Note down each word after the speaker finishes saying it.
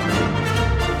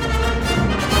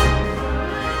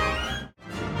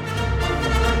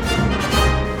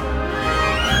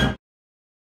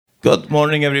Good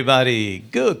morning, everybody.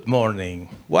 Good morning.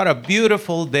 What a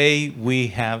beautiful day we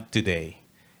have today.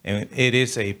 And it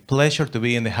is a pleasure to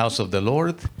be in the house of the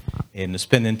Lord and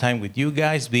spending time with you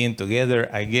guys, being together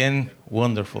again.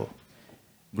 Wonderful.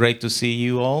 Great to see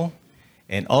you all.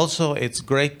 And also, it's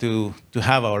great to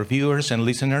have our viewers and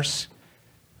listeners,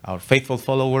 our faithful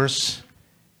followers,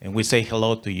 and we say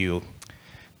hello to you.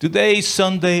 Today is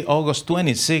Sunday, August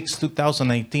 26,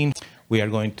 2019. We are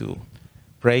going to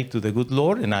pray to the good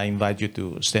Lord, and I invite you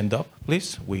to stand up,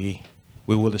 please. We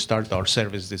will start our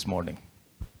service this morning.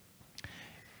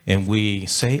 And we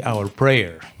say our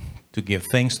prayer to give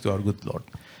thanks to our good Lord.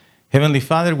 Heavenly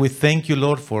Father, we thank you,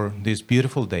 Lord, for this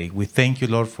beautiful day. We thank you,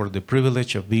 Lord, for the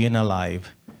privilege of being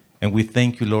alive. And we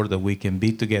thank you, Lord, that we can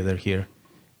be together here,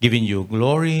 giving you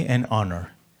glory and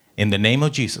honor. In the name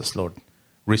of Jesus, Lord,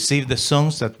 receive the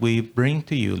songs that we bring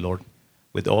to you, Lord,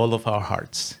 with all of our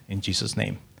hearts. In Jesus'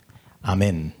 name.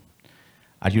 Amen.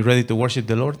 Are you ready to worship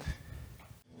the Lord?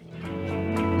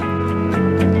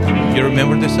 You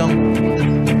remember the song?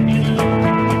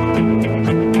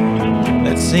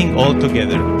 Let's sing all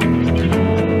together.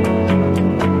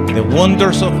 The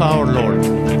wonders of our Lord.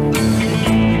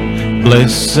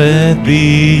 Blessed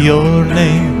be your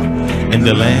name in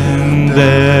the land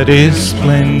that is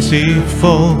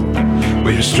plentiful,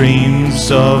 where streams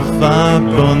of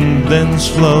abundance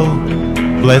flow.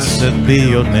 Blessed be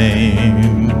your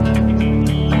name.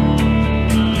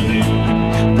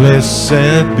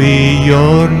 Blessed be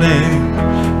your name.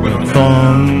 When I'm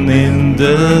gone in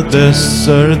the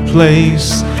desert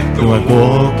place, though I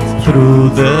walk through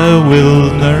the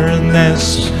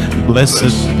wilderness,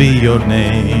 blessed be your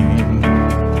name.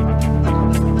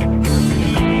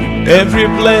 Every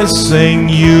blessing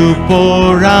you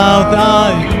pour out,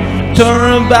 I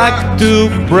turn back to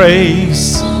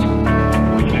praise.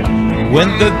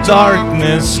 When the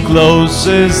darkness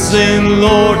closes in,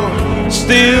 Lord,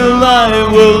 still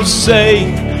I will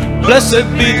say,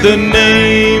 blessed be the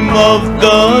name of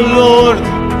the Lord.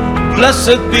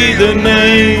 Blessed be the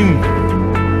name.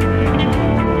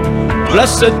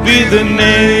 Blessed be the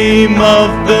name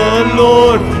of the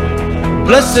Lord.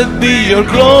 Blessed be your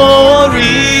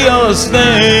glorious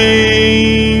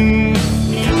name.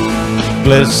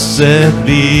 Blessed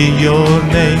be your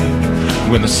name.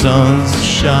 When the sun's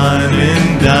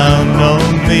shining down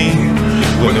on me,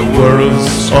 when the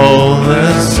world's all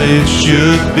as it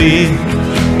should be,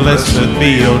 blessed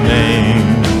be your name.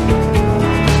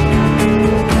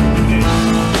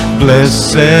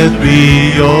 Blessed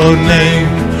be your name.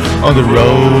 On the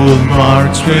road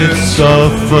marked with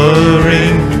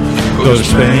suffering, there's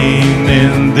pain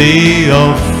in the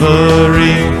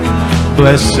offering,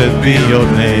 blessed be your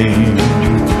name.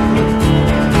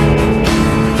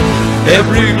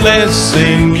 Every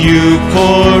blessing you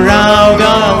pour out,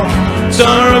 I'll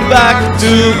turn back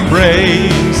to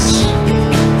praise.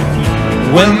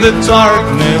 When the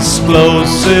darkness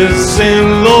closes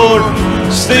in, Lord,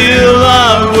 still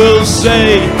I will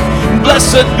say,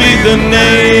 blessed be the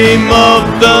name of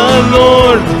the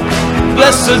Lord.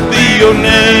 Blessed be your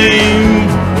name.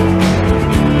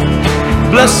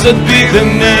 Blessed be the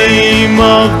name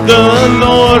of the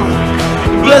Lord.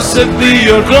 Blessed be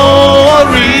your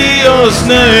glorious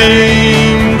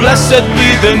name. Blessed be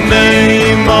the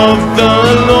name of the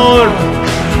Lord.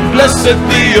 Blessed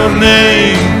be your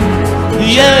name.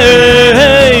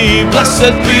 Yea,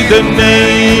 blessed be the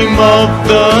name of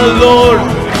the Lord.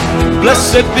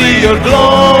 Blessed be your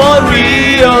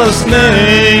glorious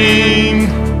name.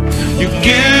 You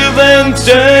give and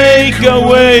take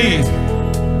away.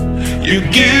 You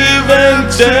give and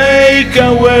take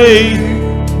away.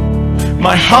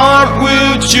 My heart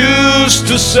will choose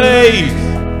to say,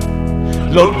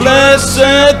 Lord,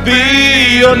 blessed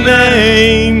be your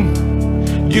name.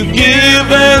 You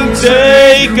give and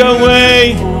take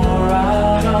away.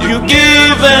 You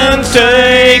give and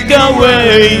take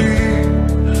away.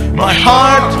 My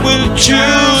heart will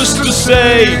choose to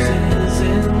say,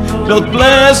 Lord,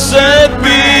 blessed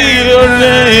be your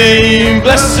name.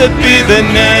 Blessed be the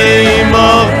name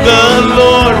of the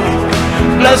Lord.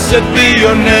 Blessed be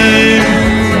your name.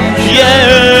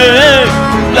 Yeah.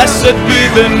 Blessed be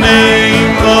the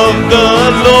name of the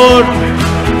Lord.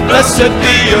 Blessed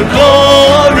be your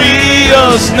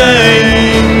glorious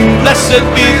name. Blessed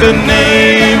be the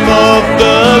name of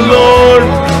the Lord.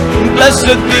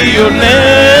 Blessed be your name.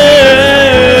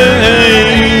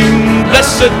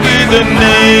 Blessed be the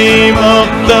name of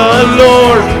the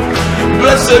Lord.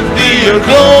 Blessed be your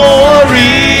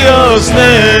glorious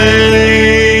name.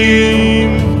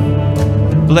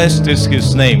 Blessed is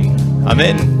his name.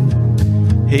 Amen.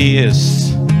 He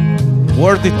is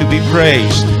worthy to be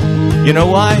praised. You know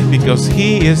why? Because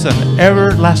He is an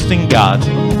everlasting God,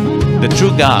 the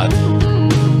true God.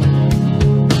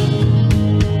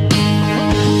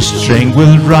 Strength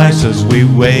will rise as we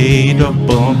wait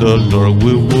upon the Lord.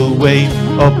 We will wait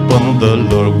upon the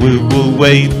Lord. We will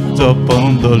wait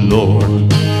upon the Lord.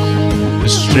 The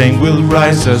strength will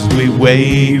rise as we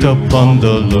wait upon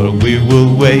the Lord. We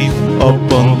will wait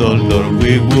upon the Lord.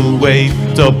 We will wait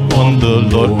upon the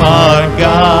Lord. Our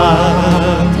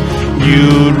God,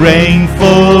 You reign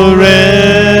forever.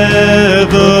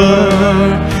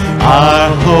 Our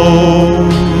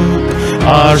hope,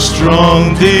 our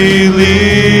strong deliverer.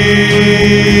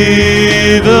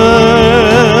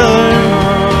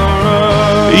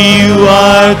 You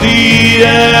are the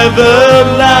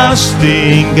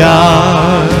everlasting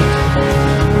God,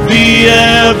 the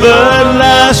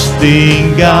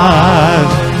everlasting God.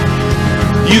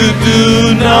 You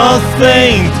do not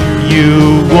faint,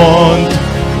 You won't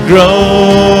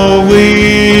grow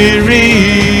weary.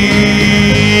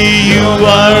 You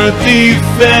are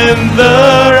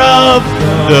defender of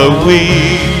the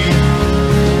weak.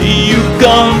 You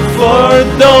comfort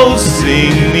those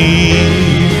in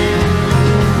need.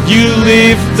 You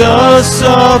lift us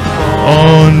up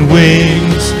on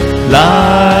wings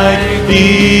like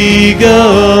eagles.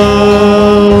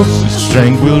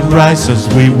 Strength will rise as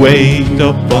we wait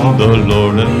upon the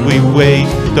Lord, and we wait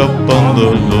upon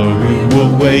the Lord. We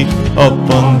will wait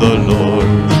upon the Lord.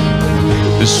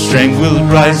 The strength will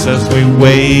rise as we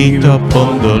wait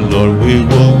upon the Lord. We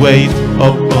will wait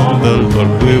upon the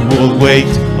Lord. We will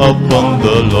wait upon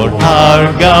the Lord. Our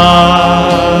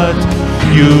God,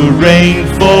 You reign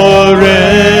forever.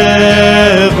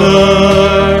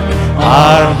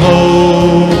 Our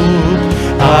hope,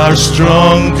 our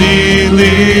strong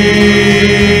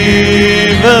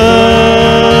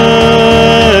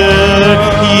deliverer.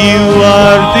 You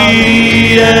are the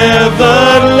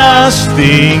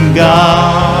everlasting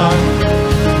God,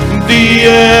 the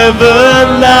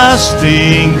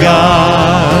everlasting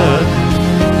God.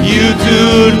 You do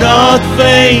not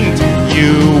faint,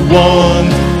 You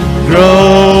won't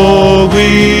grow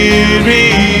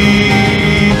weary.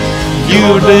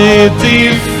 You're the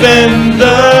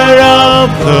defender of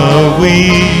the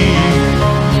weak.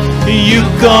 You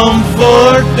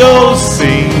comfort those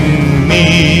in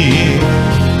need.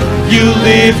 You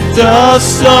lift us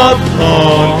up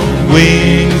on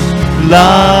wings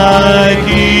like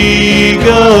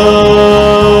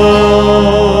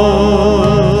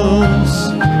eagles.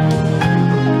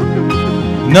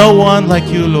 No one like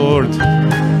You, Lord.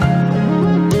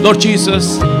 Lord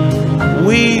Jesus,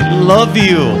 we love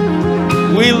You.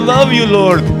 We love You,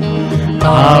 Lord.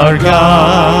 Our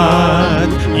God,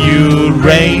 You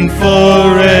reign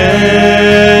forever.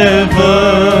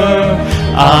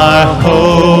 Our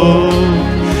hope,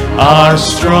 our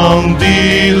strong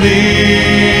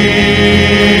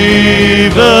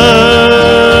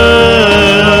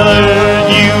deliverer.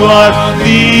 You are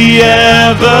the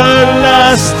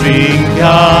everlasting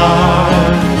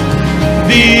God,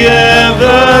 the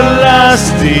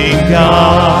everlasting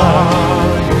God.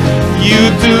 You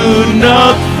do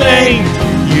not faint,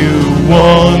 You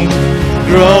won't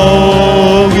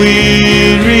grow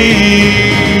weary.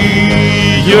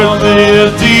 You're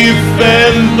the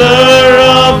defender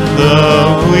of the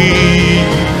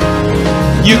weak.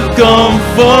 You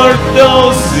comfort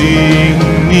those in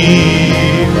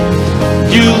need.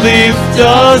 You lift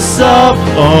us up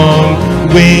on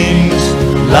wings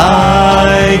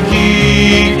like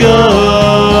eagles.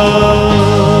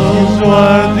 You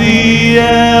are the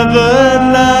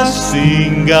everlasting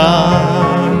God,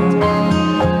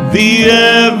 the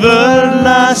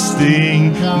everlasting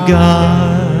God.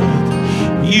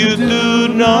 You do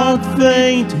not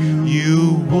faint,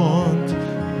 You won't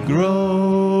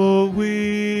grow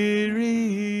weary.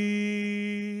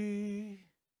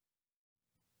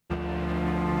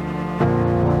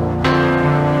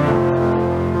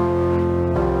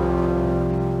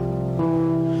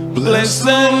 Bless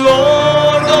the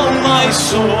Lord, oh my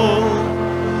soul,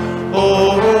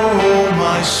 oh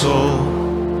my soul.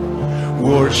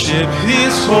 Worship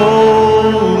His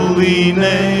holy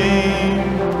name.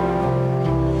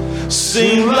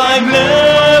 Sing like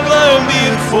never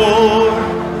before,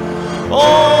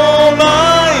 oh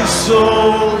my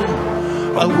soul.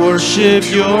 I worship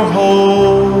Your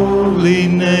holy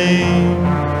name.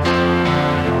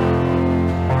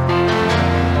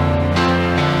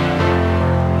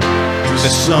 The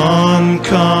sun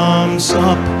comes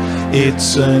up,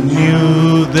 it's a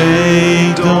new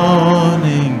day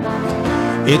dawning.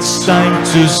 It's time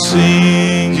to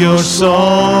sing Your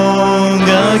song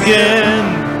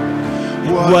again.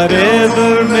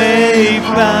 Whatever may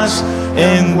pass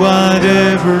and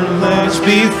whatever lies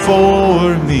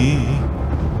before me.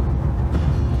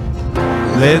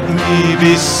 Let me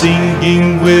be singing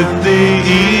with the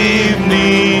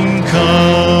evening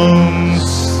comes.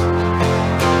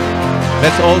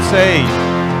 Let's all say,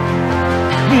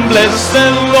 bless the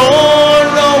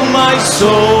Lord, oh my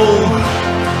soul,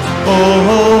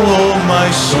 oh my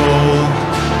soul,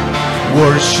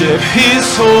 worship His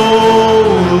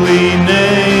holy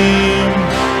name.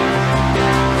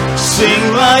 Sing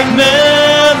like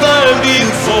never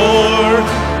before,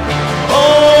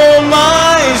 oh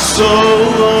my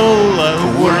soul, I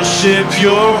worship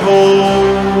your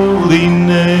holy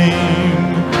name.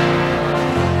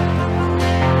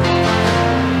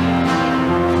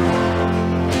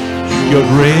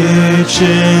 You're rich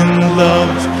in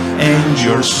love and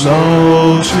you're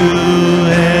slow to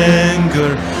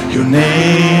anger. Your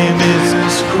name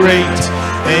is great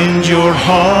and your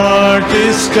heart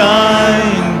is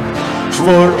kind.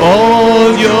 For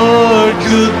all your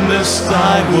goodness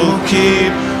I will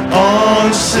keep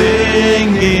on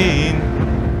singing.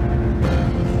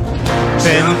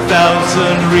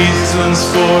 10,000 reasons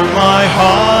for my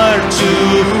heart to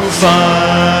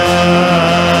find.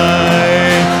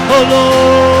 Oh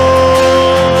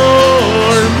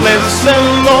Lord, bless the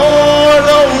Lord,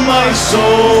 oh my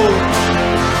soul,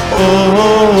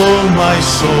 oh my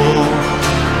soul,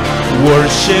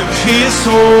 worship His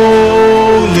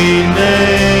holy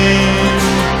name.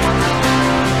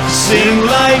 Sing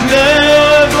like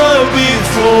never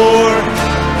before,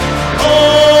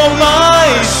 oh my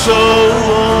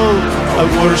soul, I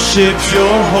worship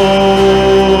your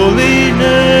holy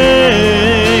name.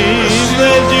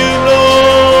 Let you,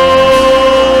 Lord.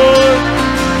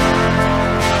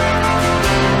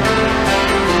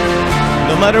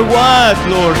 No matter what,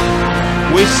 Lord,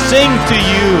 we sing to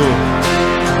you.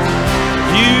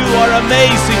 You are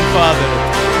amazing, Father.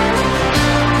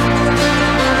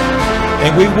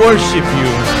 And we worship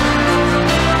you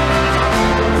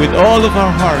with all of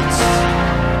our hearts.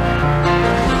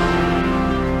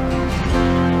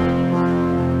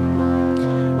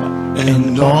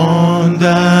 And on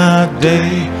that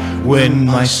day when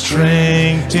my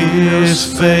strength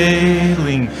is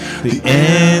failing, the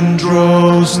end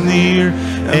draws near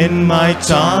and my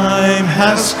time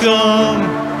has come,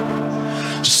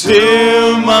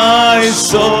 still my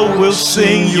soul will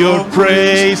sing your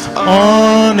praise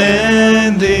unending.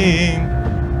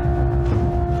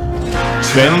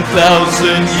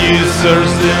 10,000 years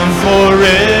and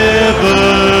forevermore.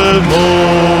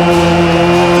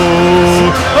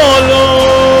 Oh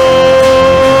Lord,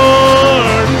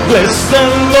 bless the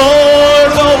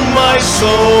Lord, oh my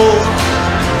soul,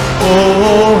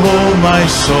 oh my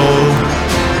soul,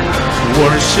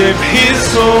 worship His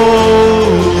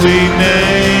holy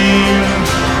name.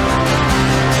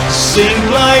 Sing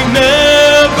like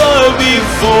never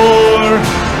before,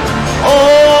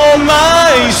 oh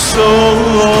my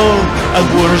soul, I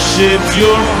worship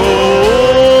your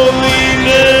holy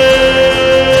name.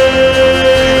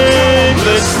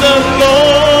 Bless the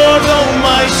Lord, oh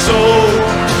my soul,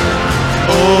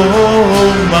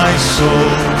 oh my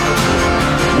soul,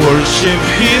 worship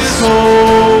His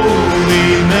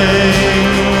holy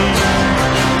name.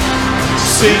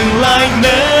 Sing like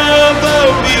never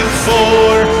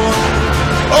before,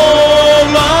 oh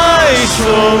my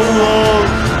soul,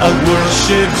 I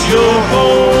worship your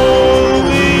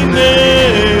holy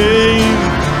name.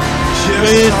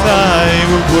 Yes, I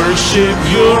will worship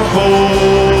your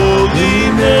holy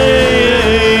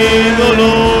name. Oh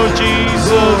Lord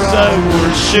Jesus, I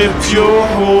worship your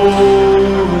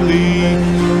holy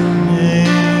name.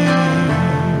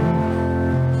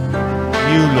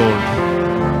 You, Lord,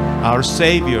 our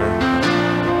Savior,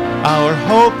 our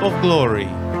hope of glory.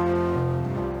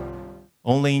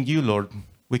 Only in you, Lord,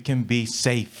 we can be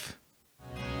safe.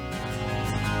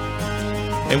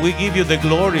 And we give you the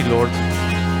glory, Lord,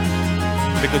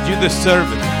 because you deserve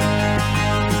it.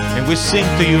 And we sing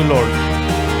to you, Lord.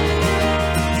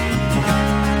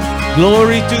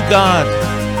 Glory to God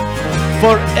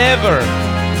forever.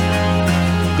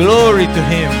 Glory to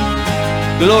Him.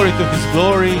 Glory to His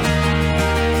glory.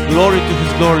 Glory to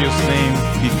His glorious name.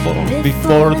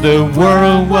 Before the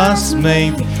world was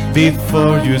made,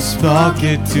 before you spoke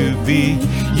it to be,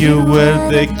 you were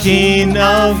the King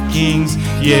of Kings.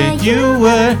 Yeah, you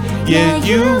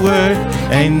were,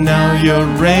 and now you're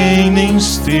reigning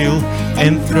still,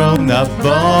 enthroned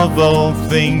above all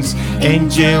things.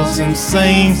 Angels and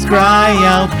saints cry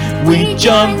out, we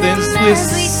join them with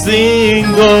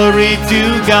sing, glory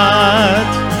to God,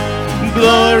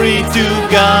 glory to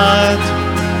God,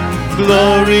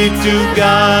 glory to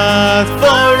God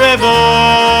forever.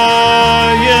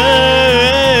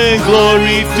 Yeah, glory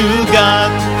Glory to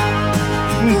God.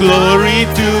 Glory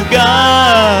to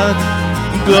God.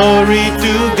 Glory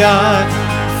to God.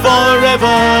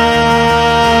 Forever.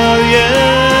 Yeah.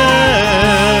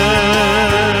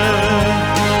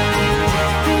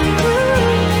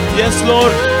 Yes,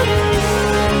 Lord.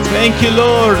 Thank you,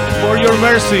 Lord, for your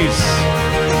mercies.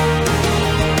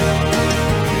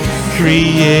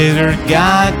 Creator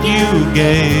God, you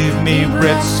gave me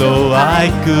breath so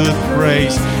I could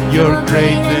praise your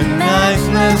great and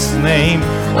matchless name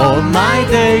all my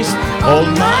days, all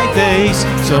my days.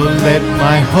 So let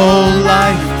my whole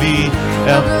life be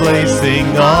a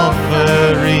blazing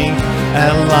offering,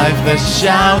 a life that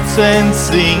shouts and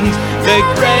sings the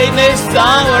greatness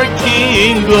our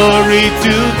King. Glory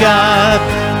to God,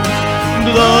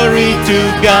 glory to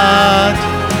God,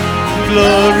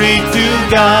 glory to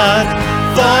God,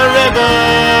 forever.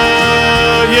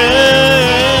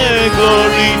 Yeah,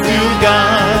 glory to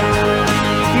God,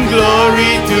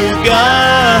 glory to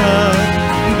God,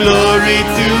 glory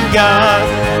to God,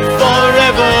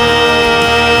 forever.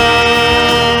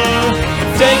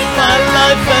 Take my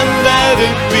life and let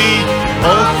it be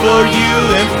all for you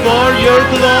and for your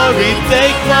glory.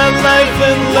 Take my life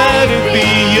and let it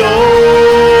be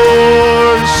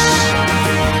yours.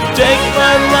 Take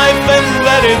my life and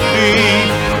let it be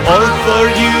all for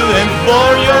you and for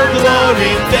your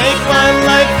glory. Take my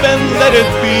life and let it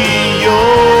be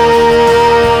yours.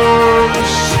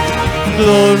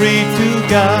 Glory to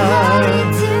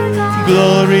God,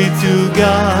 glory to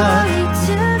God,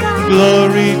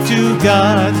 glory to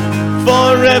God,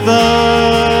 forever.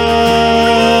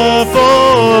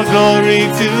 For glory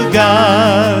to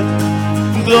God,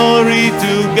 glory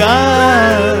to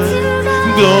God,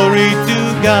 glory to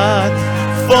God,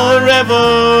 forever.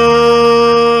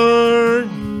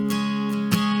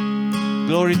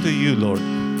 Glory to you, Lord.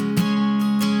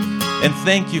 And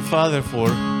thank you, Father, for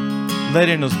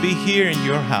letting us be here in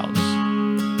your house.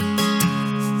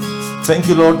 Thank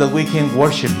you, Lord, that we can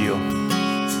worship you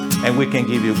and we can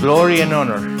give you glory and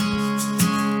honor.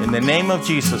 In the name of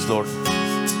Jesus, Lord,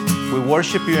 we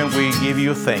worship you and we give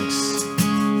you thanks.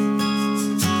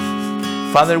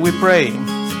 Father, we pray,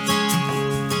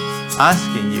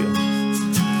 asking you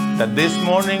that this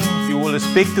morning you will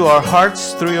speak to our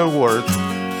hearts through your word,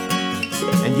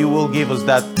 and you will give us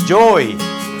that joy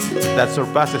that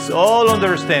surpasses all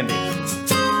understanding,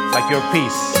 like your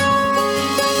peace.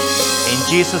 In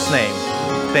Jesus' name,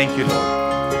 thank you, Lord.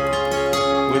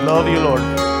 We love you, Lord.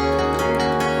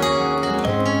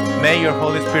 May your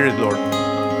Holy Spirit, Lord,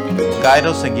 guide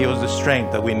us and give us the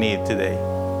strength that we need today.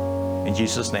 In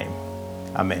Jesus' name,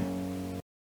 amen.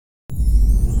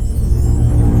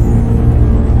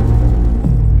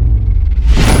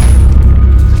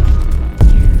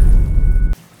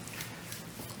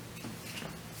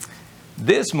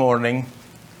 This morning,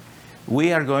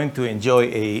 we are going to enjoy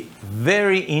a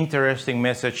very interesting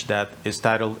message that is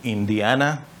titled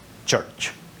Indiana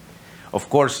Church. Of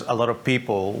course, a lot of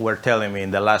people were telling me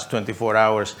in the last 24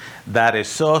 hours, that is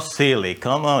so silly.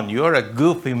 Come on, you're a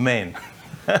goofy man.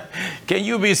 Can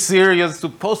you be serious?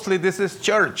 Supposedly this is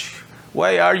church.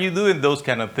 Why are you doing those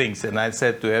kind of things? And I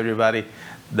said to everybody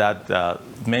that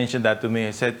mentioned that to me,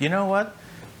 I said, you know what?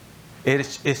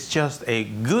 It's just a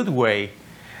good way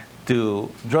to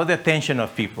draw the attention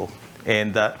of people.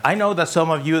 And I know that some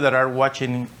of you that are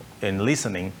watching and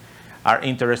listening are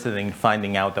interested in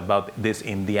finding out about this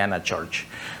Indiana church.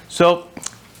 So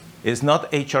it's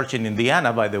not a church in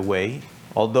Indiana, by the way,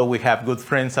 although we have good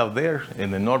friends out there in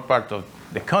the north part of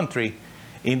the country.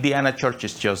 Indiana church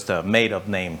is just a made-up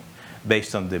name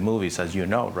based on the movies, as you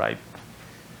know, right?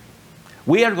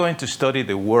 We are going to study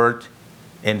the word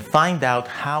and find out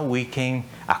how we can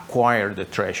acquire the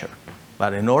treasure.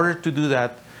 But in order to do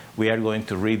that, we are going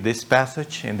to read this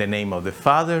passage in the name of the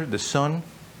Father, the Son,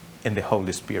 and the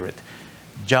Holy Spirit.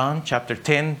 John chapter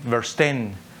 10, verse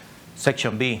 10,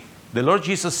 section B. The Lord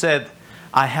Jesus said,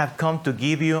 I have come to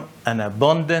give you an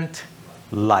abundant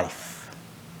life.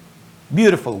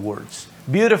 Beautiful words,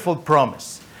 beautiful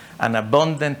promise, an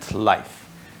abundant life.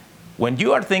 When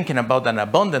you are thinking about an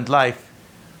abundant life,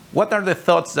 what are the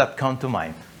thoughts that come to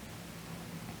mind?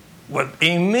 Well,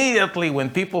 immediately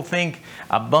when people think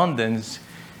abundance,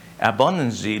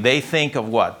 they think of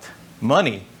what?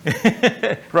 Money,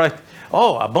 right?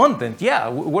 Oh, abundant, yeah,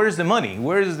 where is the money?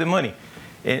 Where is the money?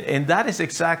 And that is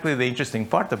exactly the interesting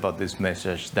part about this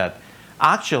message, that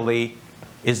actually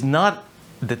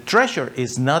the treasure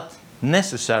is not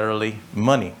necessarily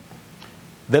money.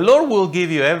 The Lord will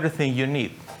give you everything you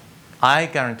need. I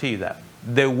guarantee you that.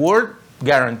 The Word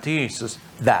guarantees us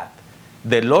that.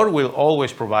 The Lord will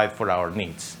always provide for our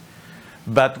needs.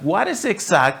 But what is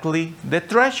exactly the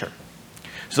treasure?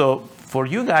 So for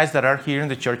you guys that are here in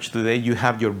the church today, you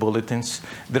have your bulletins.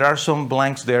 There are some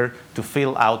blanks there to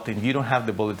fill out. If you don't have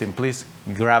the bulletin, please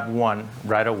grab one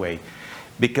right away.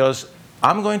 Because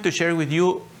I'm going to share with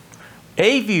you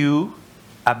a view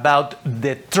about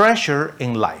the treasure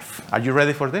in life. Are you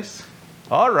ready for this?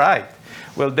 All right.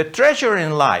 Well, the treasure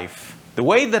in life, the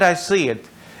way that I see it,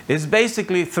 is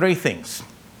basically three things.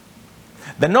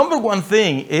 The number one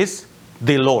thing is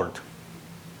the Lord.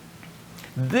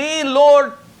 The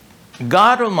Lord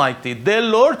God Almighty, the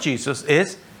Lord Jesus,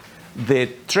 is the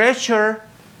treasure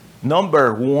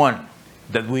number one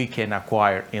that we can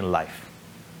acquire in life.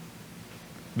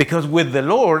 Because with the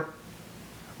Lord,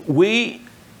 we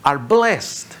are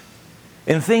blessed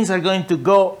and things are going to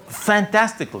go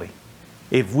fantastically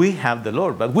if we have the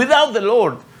Lord. But without the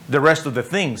Lord, the rest of the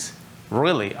things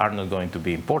really are not going to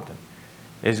be important.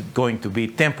 It's going to be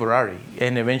temporary,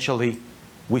 and eventually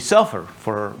we suffer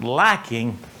for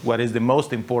lacking what is the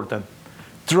most important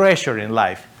treasure in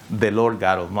life, the Lord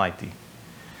God Almighty.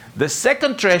 The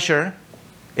second treasure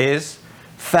is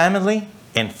family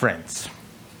and friends.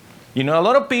 You know, a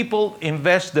lot of people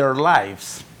invest their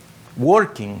lives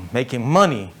working, making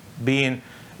money, being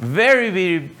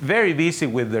very busy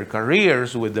with their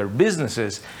careers, with their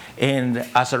businesses, and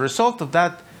as a result of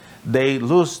that, they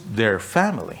lose their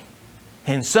family.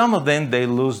 And some of them, they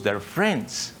lose their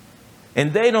friends.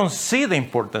 And they don't see the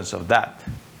importance of that.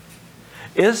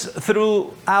 It's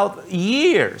throughout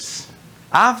years,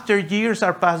 after years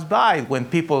are passed by, when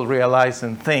people realize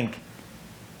and think,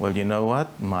 well, you know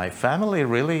what? My family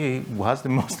really was the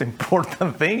most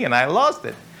important thing, and I lost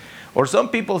it. Or some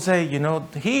people say, you know,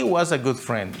 he was a good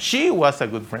friend. She was a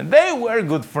good friend. They were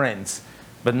good friends.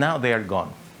 But now they are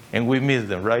gone, and we miss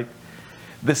them, right?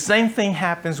 The same thing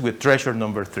happens with treasure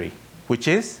number three, which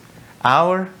is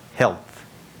our health.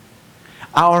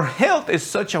 Our health is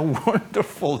such a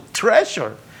wonderful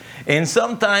treasure. And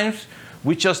sometimes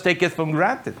we just take it for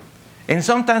granted. And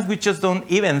sometimes we just don't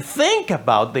even think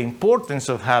about the importance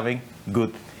of having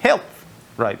good health,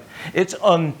 right? It's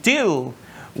until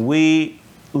we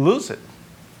lose it.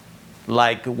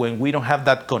 Like when we don't have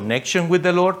that connection with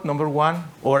the Lord, number one,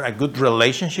 or a good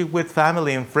relationship with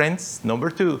family and friends, number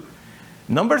two.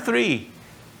 Number three,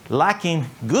 lacking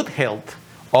good health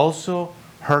also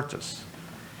hurts us.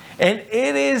 And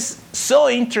it is so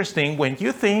interesting when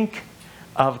you think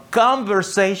of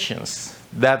conversations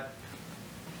that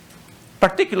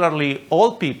particularly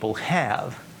old people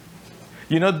have.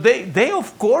 You know, they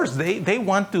of course, they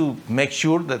want to make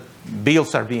sure that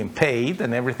bills are being paid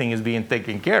and everything is being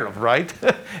taken care of, right?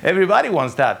 Everybody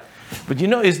wants that. But you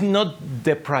know, it's not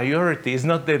the priority, it's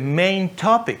not the main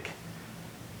topic.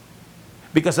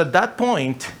 Because at that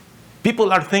point,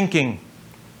 people are thinking,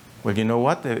 well, you know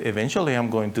what? Eventually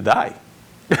I'm going to die.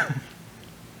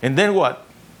 And then what?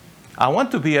 I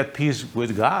want to be at peace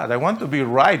with God. I want to be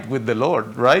right with the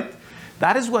Lord, right?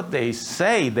 That is what they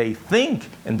say, they think,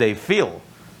 and they feel.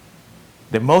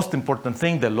 The most important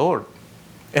thing, the Lord.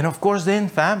 And of course, then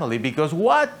family, because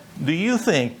what do you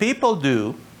think people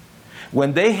do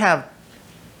when they have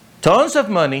tons of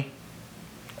money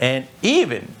and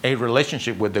even a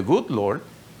relationship with the good Lord,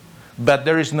 but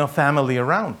there is no family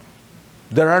around?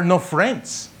 There are no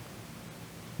friends.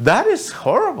 That is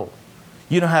horrible.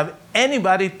 You don't have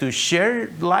anybody to share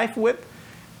life with.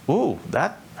 Ooh,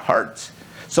 that hurts.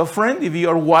 So friend, if you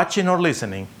are watching or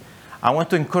listening, I want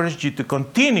to encourage you to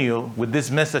continue with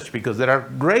this message because there are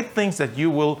great things that you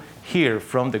will hear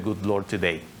from the good Lord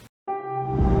today.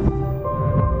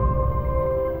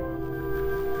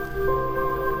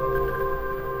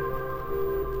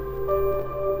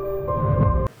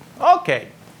 Okay.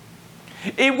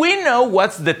 If we know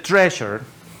what's the treasure,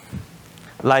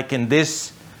 like in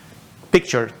this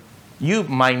picture, you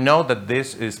might know that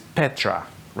this is Petra,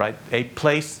 right? A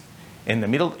place in the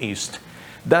Middle East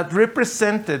that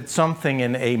represented something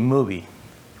in a movie,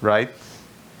 right?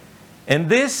 And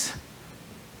this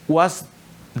was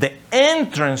the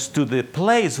entrance to the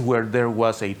place where there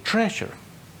was a treasure.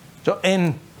 So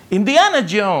in Indiana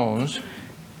Jones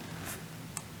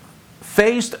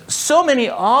faced so many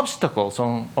obstacles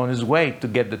on his way to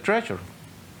get the treasure.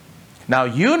 Now,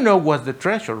 you know what's the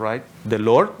treasure, right? The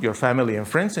Lord, your family and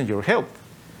friends, and your health.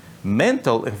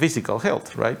 Mental and physical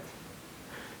health, right?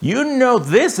 You know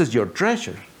this is your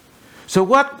treasure. So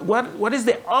what is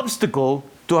the obstacle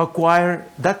to acquire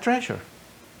that treasure?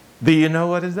 Do you know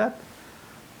what is that?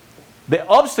 The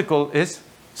obstacle is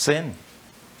sin.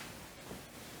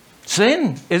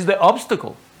 Sin is the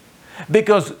obstacle.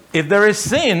 Because if there is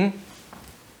sin,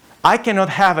 I cannot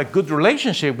have a good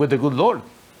relationship with the good Lord.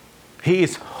 He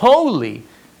is holy.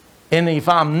 And if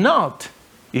I'm not,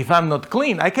 if I'm not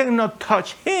clean. I cannot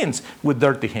touch hands with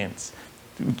dirty hands.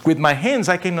 With my hands,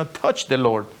 I cannot touch the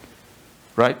Lord,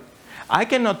 right? I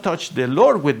cannot touch the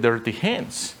Lord with dirty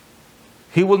hands.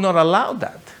 He will not allow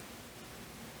that.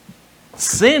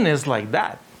 Sin is like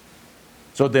that.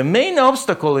 So the main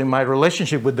obstacle in my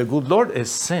relationship with the good Lord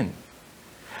is sin.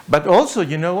 But also,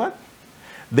 you know what?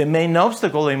 The main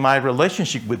obstacle in my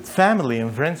relationship with family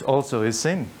and friends also is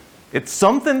sin. It's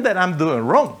something that I'm doing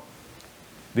wrong.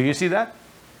 Do you see that?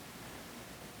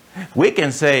 We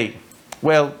can say,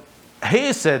 well,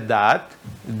 he said that,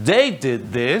 they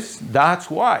did this, that's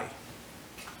why.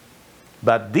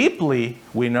 But deeply,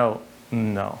 we know,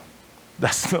 no,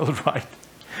 that's not right.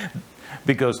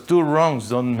 Because two wrongs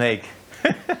don't make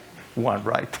one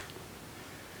right.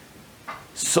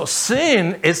 So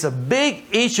sin is a big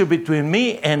issue between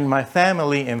me and my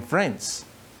family and friends.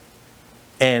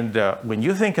 And when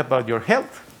you think about your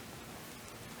health,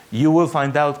 you will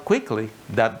find out quickly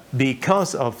that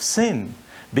because of sin,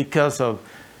 because of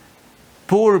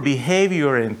poor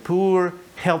behavior and poor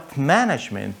health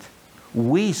management,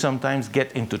 we sometimes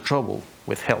get into trouble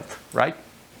with health, right?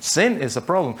 Sin is a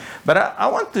problem. But I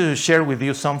want to share with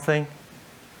you something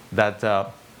that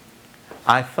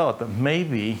I thought that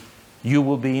maybe you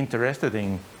will be interested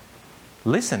in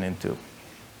listening to.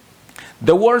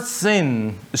 The word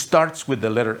sin starts with the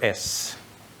letter S.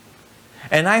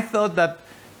 And I thought that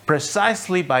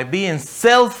precisely by being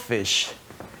selfish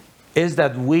is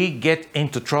that we get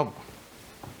into trouble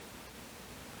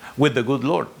with the good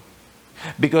Lord.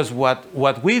 Because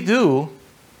what we do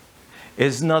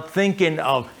is not thinking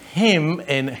of Him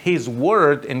and His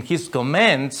word and His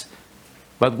commands,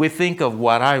 but we think of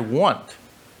what I want.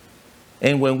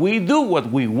 And when we do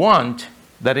what we want,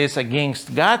 that is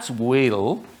against God's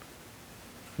will,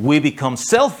 we become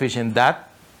selfish, and that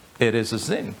it is a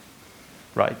sin,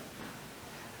 right?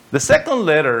 The second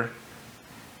letter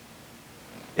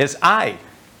is I.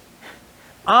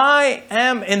 I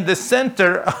am in the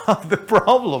center of the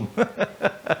problem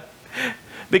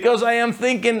because I am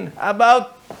thinking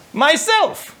about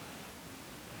myself.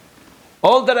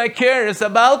 All that I care is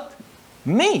about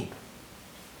me.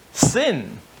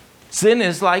 Sin. Sin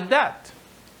is like that.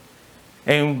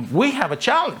 And we have a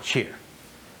challenge here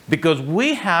because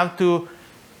we have to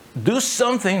do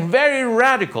something very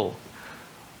radical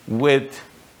with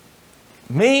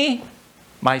me,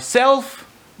 myself,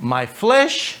 my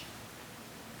flesh,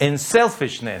 and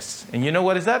selfishness. And you know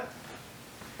what is that?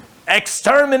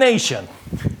 Extermination.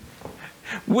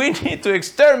 We need to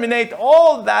exterminate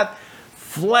all that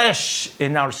flesh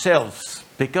in ourselves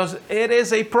because it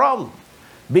is a problem.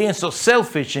 Being so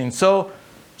selfish and so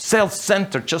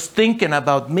self-centered, just thinking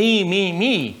about me, me,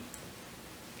 me.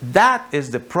 That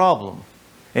is the problem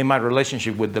in my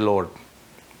relationship with the Lord,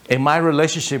 in my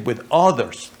relationship with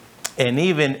others, and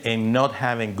even in not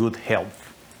having good health.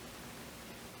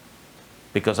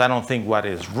 Because I don't think what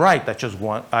is right.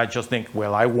 I just think,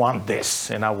 well, I want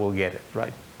this and I will get it,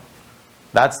 right?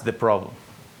 That's the problem.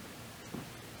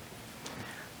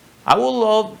 I would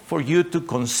love for you to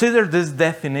consider this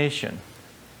definition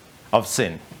of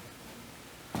sin.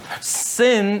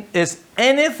 Sin is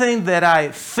anything that I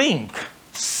think,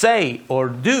 say, or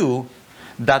do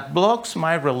that blocks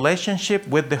my relationship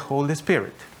with the Holy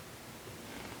Spirit.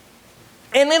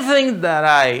 Anything that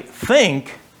I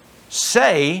think,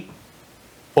 say,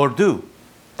 or do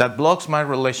that blocks my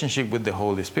relationship with the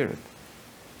Holy Spirit.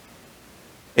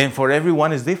 And for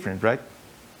everyone is different, right?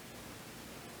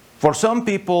 For some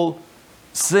people,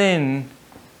 sin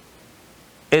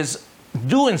is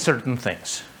doing certain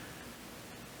things.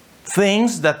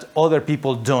 Things that other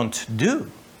people don't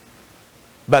do.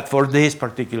 But for this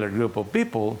particular group of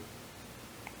people,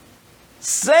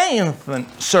 saying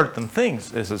certain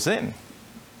things is a sin.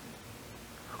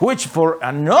 Which for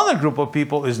another group of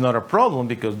people is not a problem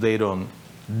because they don't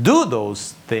do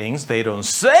those things, they don't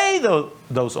say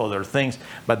those other things,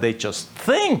 but they just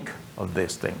think of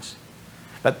these things.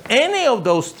 But any of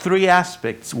those three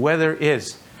aspects, whether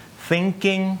it's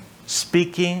thinking,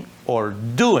 speaking, or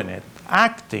doing it,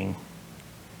 acting,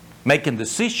 making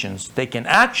decisions, taking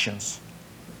actions,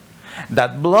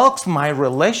 that blocks my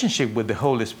relationship with the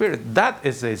Holy Spirit, that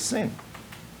is a sin.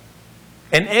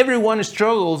 And everyone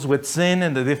struggles with sin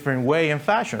in a different way and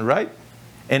fashion, right?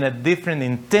 In a different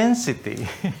intensity,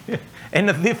 in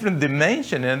a different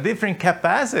dimension, in a different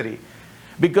capacity.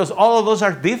 Because all of us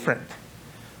are different.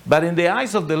 But in the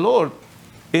eyes of the Lord,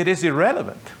 it is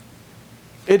irrelevant.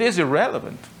 It is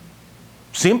irrelevant.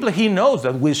 Simply He knows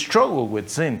that we struggle with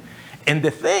sin. And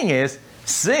the thing is,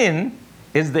 sin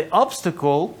is the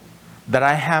obstacle that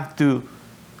I have to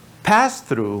pass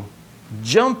through,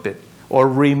 jump it, or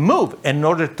remove in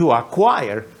order to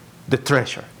acquire the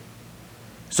treasure.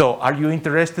 So are you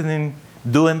interested in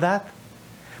doing that?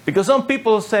 Because some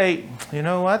people say, you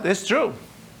know what, it's true.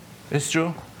 It's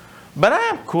true. But I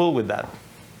am cool with that.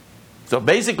 So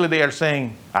basically they are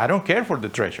saying, I don't care for the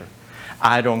treasure.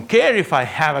 I don't care if I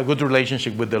have a good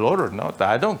relationship with the Lord or not.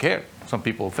 I don't care, some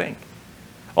people think.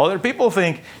 Other people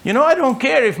think, you know, I don't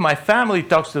care if my family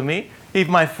talks to me, if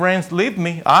my friends leave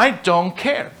me. I don't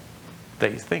care,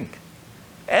 they think.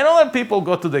 And other people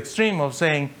go to the extreme of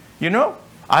saying, you know,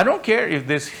 I don't care if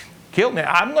this killed me.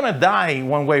 I'm going to die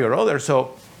one way or other,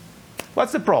 so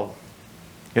what's the problem?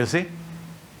 You see?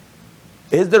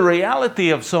 It's the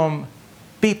reality of some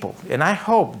people. And I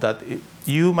hope that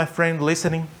you, my friend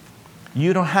listening,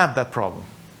 you don't have that problem.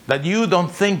 That you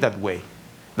don't think that way.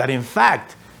 That in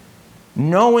fact,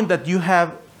 knowing that you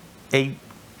have a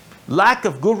lack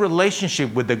of good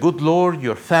relationship with the good Lord,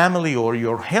 your family, or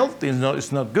your health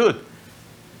is not good,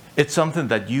 it's something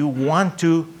that you want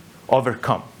to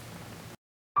overcome.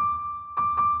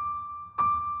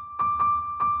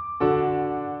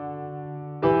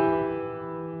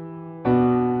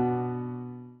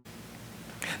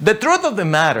 The truth of the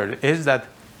matter is that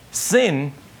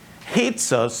sin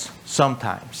hits us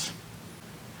sometimes.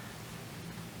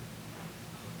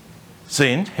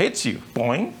 Sin hits you,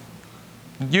 boing,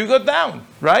 you go down,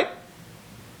 right?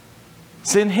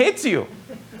 Sin hits you,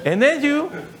 and then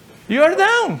you are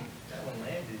down,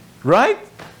 right?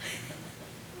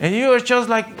 And you are just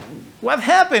like, what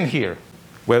happened here?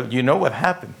 Well, you know what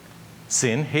happened.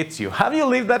 Sin hits you. Have you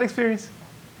lived that experience?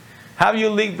 Have you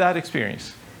lived that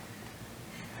experience?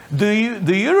 Do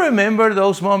you remember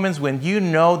those moments when you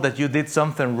know that you did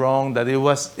something wrong, that it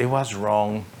was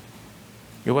wrong?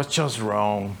 It was just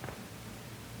wrong.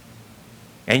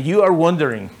 And you are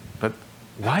wondering, but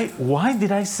why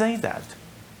did I say that?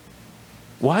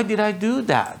 Why did I do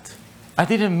that? I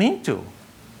didn't mean to.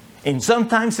 And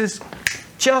sometimes it's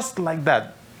just like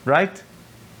that, right?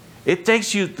 It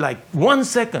takes you like 1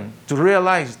 second to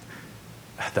realize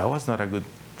that was not a good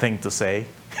thing to say,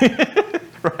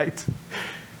 right?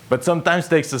 But sometimes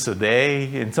takes us a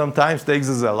day, and sometimes takes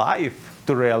us a life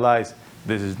to realize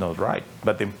this is not right.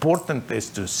 But the important is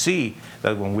to see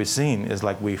that when we sin, it's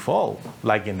like we fall,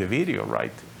 like in the video,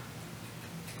 right?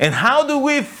 And how do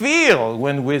we feel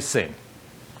when we sin?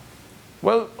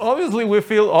 Well, obviously we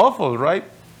feel awful, right?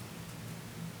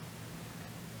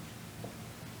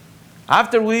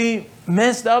 After we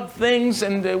messed up things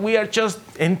and we are just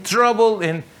in trouble,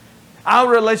 and our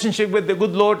relationship with the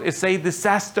good Lord is a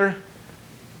disaster.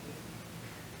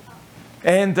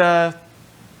 And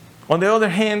on the other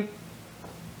hand,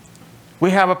 we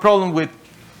have a problem with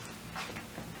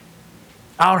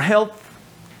our health.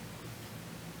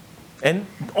 And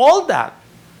all that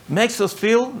makes us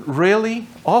feel really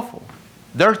awful,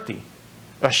 dirty,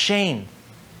 ashamed,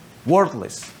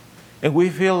 worthless. And we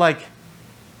feel like,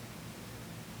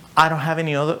 I don't have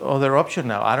any other option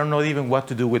now. I don't know even what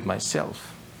to do with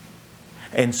myself.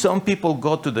 And some people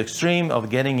go to the extreme of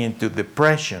getting into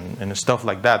depression and stuff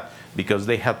like that because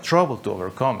they have trouble to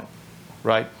overcome it,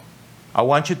 right? I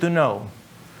want you to know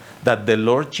that the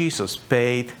Lord Jesus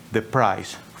paid the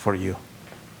price for you.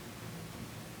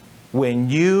 When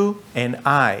you and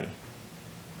I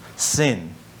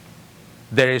sin,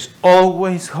 there is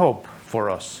always hope for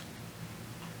us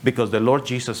because the Lord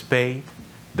Jesus paid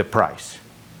the price.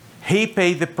 He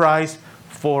paid the price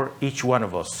for each one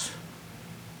of us.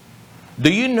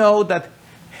 Do you know that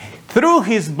through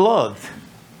His blood,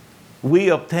 we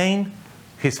obtain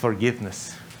His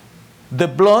forgiveness? The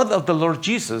blood of the Lord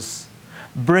Jesus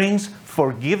brings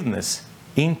forgiveness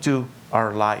into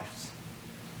our lives.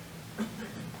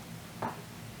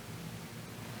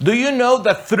 Do you know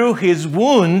that through His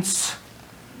wounds,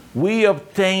 we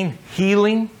obtain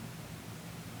healing?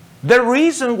 The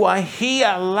reason why He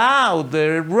allowed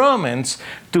the Romans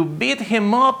to beat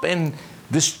Him up and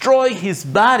destroy His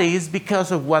body is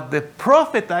because of what the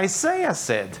prophet Isaiah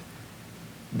said,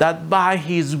 that by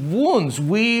His wounds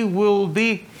we will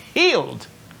be healed.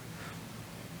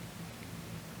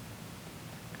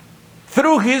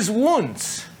 Through His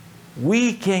wounds,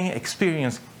 we can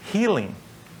experience healing.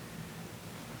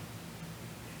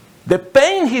 The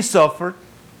pain He suffered,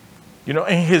 in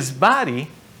His body,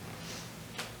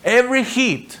 every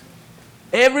hit,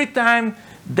 every time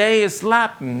they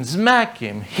slap Him, smack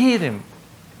Him, hit Him,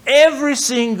 every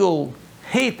single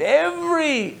hit,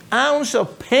 every ounce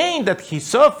of pain that He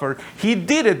suffered, He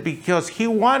did it because He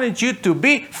wanted you to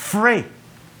be free.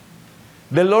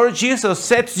 The Lord Jesus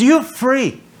sets you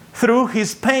free through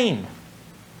His pain.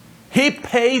 He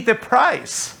paid the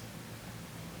price.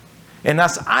 And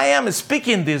as I am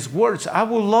speaking these words, I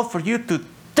would love for you to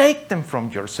take them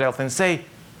from yourself and say,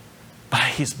 By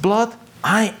his blood,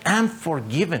 I am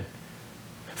forgiven.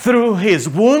 Through his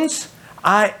wounds,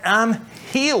 I am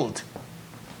healed.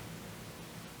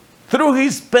 Through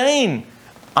his pain,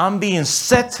 I'm being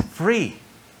set free.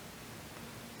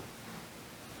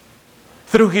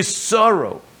 Through his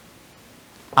sorrow,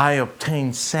 I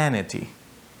obtain sanity.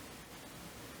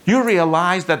 You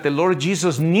realize that the Lord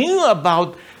Jesus knew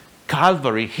about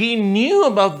Calvary. He knew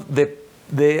about the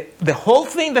whole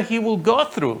thing that he will go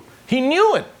through. He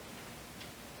knew it.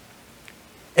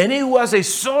 And it was a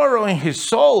sorrow in his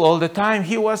soul all the time.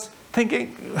 He was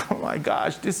thinking, oh my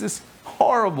gosh, this is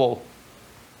horrible.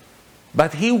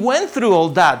 But he went through all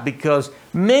that because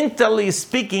mentally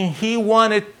speaking, he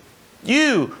wanted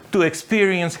you to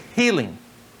experience healing.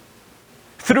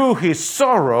 Through his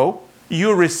sorrow,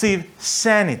 you receive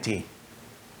sanity.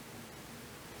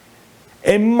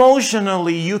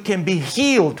 Emotionally, you can be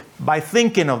healed by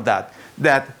thinking of that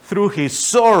through his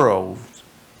sorrows,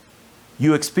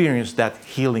 you experience that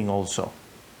healing also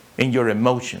in your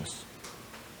emotions.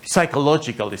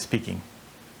 Psychologically speaking,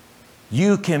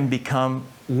 you can become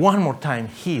one more time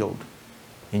healed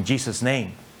in Jesus'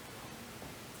 name.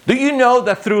 Do you know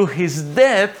that through his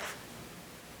death,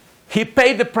 he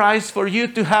paid the price for you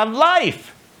to have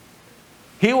life?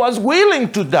 He was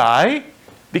willing to die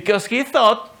because he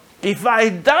thought, if I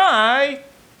die,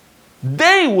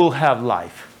 they will have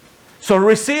life. So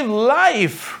receive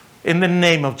life in the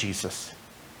name of Jesus.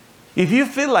 If you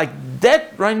feel like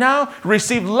dead right now,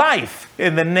 receive life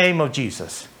in the name of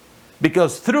Jesus.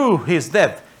 Because through his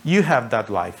death, you have that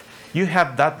life. You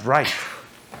have that right.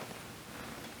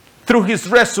 Through his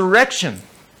resurrection,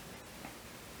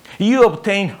 you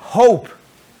obtain hope.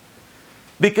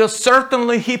 Because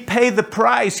certainly he paid the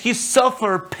price. He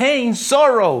suffered pain,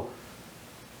 sorrow.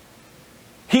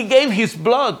 He gave his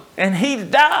blood and he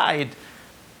died.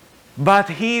 But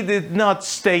he did not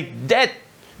stay dead.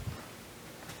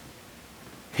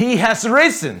 He has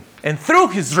risen. And through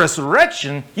his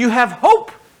resurrection, you have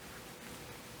hope.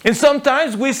 And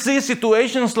sometimes we see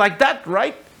situations like that,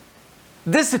 right?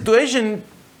 This situation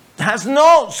has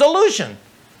no solution.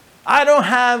 I don't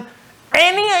have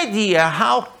any idea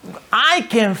how I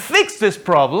can fix this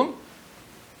problem.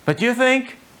 But you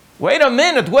think, wait a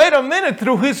minute,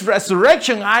 through his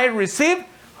resurrection I receive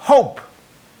hope.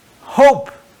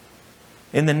 Hope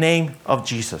in the name of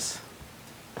Jesus.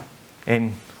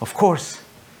 And of course,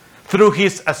 through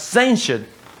his ascension,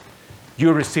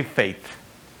 you receive faith.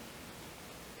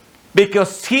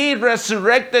 Because he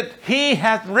resurrected, he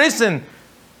has risen.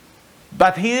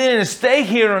 But he didn't stay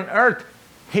here on earth.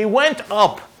 He went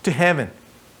up to heaven.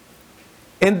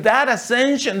 And that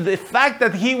ascension, the fact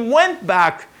that he went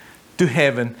back to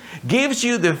heaven, gives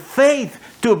you the faith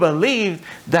to believe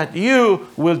that you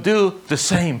will do the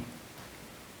same.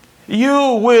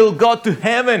 You will go to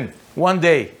heaven one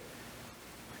day.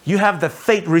 You have the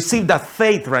faith, receive that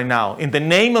faith right now. In the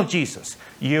name of Jesus,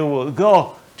 you will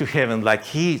go to heaven like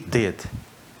he did.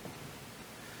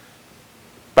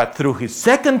 But through his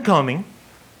second coming,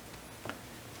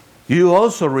 you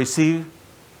also receive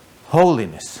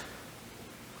holiness,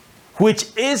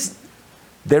 which is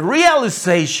the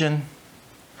realization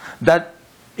that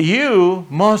you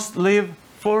must live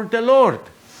for the Lord.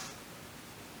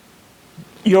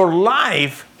 Your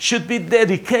life should be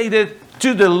dedicated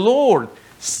to the Lord,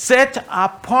 set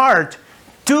apart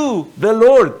to the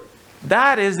Lord.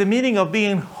 That is the meaning of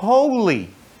being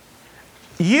holy.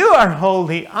 You are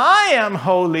holy. I am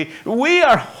holy. We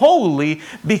are holy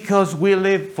because we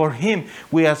live for him.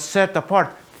 We are set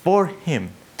apart for him,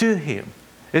 to him.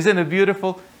 Isn't it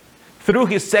beautiful? Through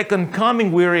his second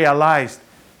coming, we realized,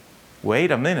 wait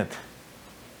a minute.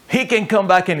 He can come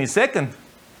back any second.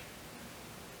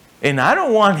 And I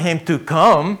don't want him to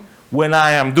come when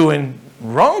I am doing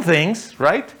wrong things,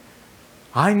 right?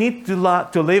 I need to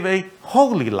live a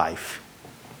holy life.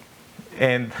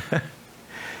 And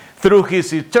through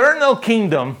his eternal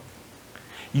kingdom,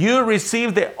 you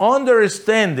receive the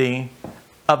understanding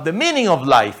of the meaning of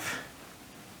life.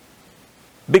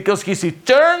 Because his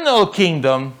eternal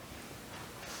kingdom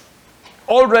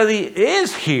already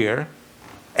is here,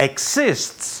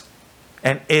 exists,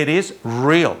 and it is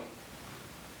real.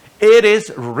 It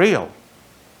is real.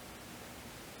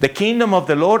 The kingdom of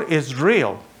the Lord is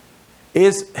real.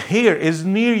 Is here, is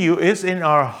near you, is in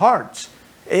our hearts.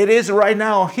 It is right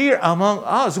now here among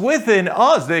us, within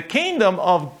us, the kingdom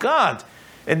of God.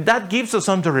 And that gives us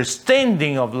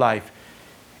understanding of life.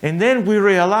 And then we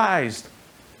realized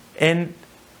and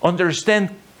understand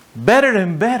better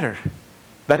and better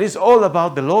that it's all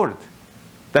about the Lord.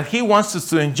 That he wants us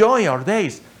to enjoy our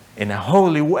days in a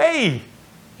holy way.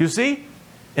 You see?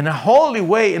 In a holy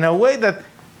way, in a way that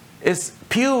is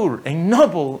pure and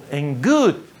noble and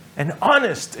good and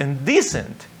honest and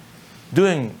decent,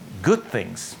 doing good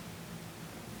things.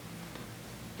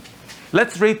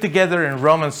 Let's read together in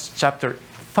Romans chapter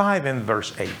 5 and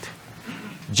verse 8.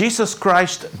 Jesus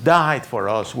Christ died for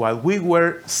us while we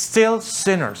were still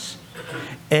sinners.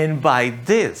 And by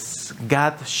this,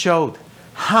 God showed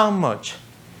how much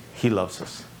He loves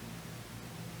us.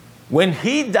 When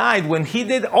He died, when He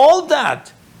did all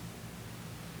that,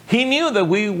 He knew that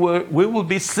we would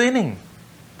be sinning.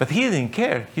 But He didn't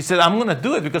care. He said, I'm going to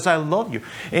do it because I love you.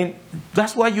 And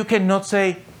that's why you cannot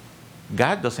say,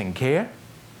 God doesn't care.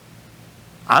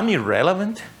 I'm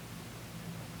irrelevant.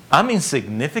 I'm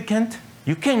insignificant.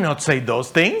 You cannot say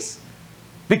those things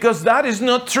because that is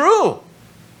not true.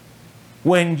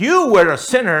 When you were a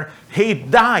sinner, He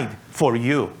died for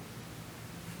you.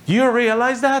 Do you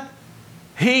realize that?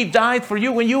 He died for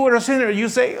you. When you were a sinner, you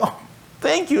say, oh,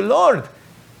 thank you, Lord.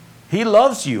 He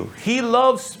loves you. He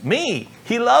loves me.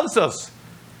 He loves us.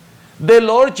 The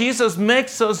Lord Jesus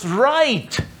makes us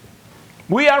right.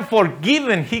 We are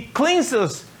forgiven. He cleans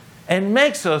us and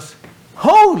makes us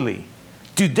holy.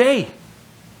 Today,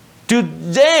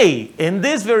 in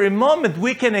this very moment,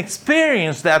 we can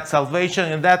experience that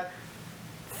salvation and that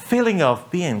feeling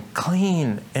of being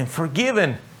clean and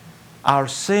forgiven. Our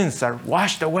sins are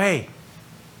washed away.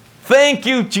 Thank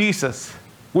you, Jesus.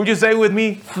 Would you say with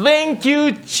me, thank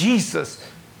you, Jesus.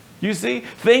 You see,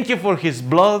 thank you for His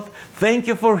blood. Thank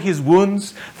you for His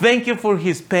wounds. Thank you for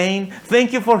His pain.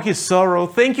 Thank you for His sorrow.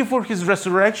 Thank you for His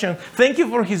resurrection. Thank you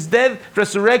for His death,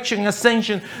 resurrection,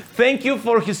 ascension. Thank you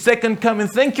for His second coming.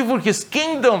 Thank you for His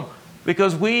kingdom.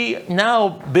 Because we now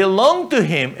belong to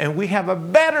Him and we have a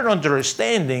better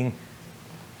understanding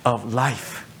of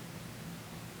life.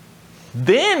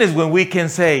 Then is when we can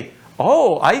say,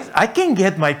 oh, I can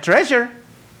get my treasure.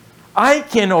 I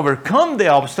can overcome the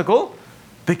obstacle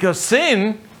because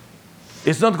sin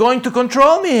is not going to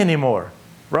control me anymore,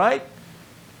 right?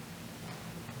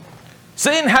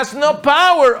 Sin has no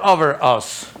power over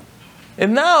us.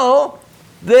 And now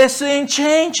the sin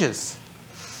changes.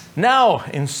 Now,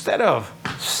 instead of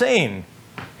sin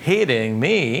hitting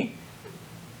me,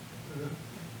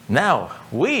 now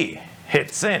we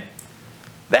hit sin.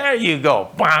 There you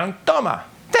go. Bang, toma.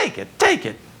 Take it.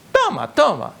 Toma,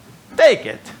 toma. Take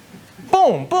it.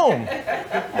 Boom, boom.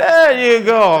 There you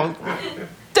go.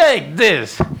 Take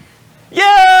this.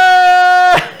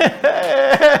 Yeah!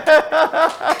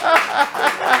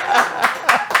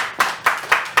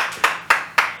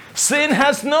 Sin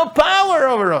has no power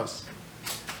over us.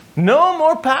 No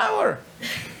more power.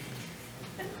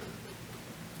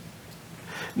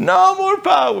 No more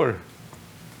power.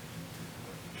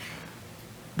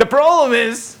 The problem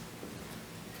is,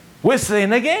 we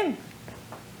sin again.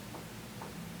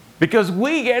 Because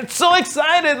we get so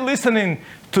excited listening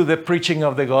to the preaching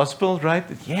of the gospel, right?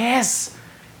 Yes,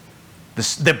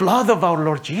 the blood of our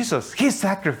Lord Jesus, His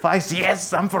sacrifice,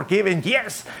 yes, I'm forgiven,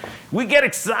 yes. We get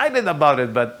excited about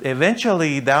it, but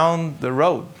eventually down the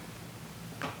road,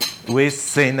 we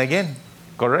sin again,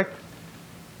 correct?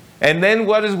 And then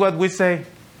what we say?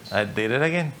 I did it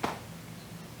again.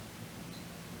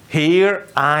 Here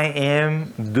I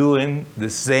am doing the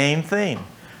same thing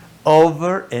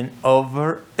over and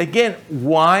over again.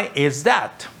 Why is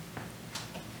that?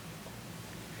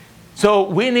 So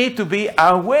we need to be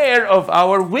aware of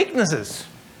our weaknesses.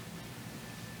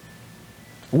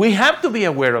 We have to be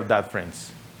aware of that,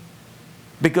 friends.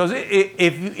 Because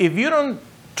if you don't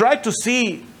try to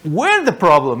see where the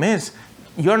problem is,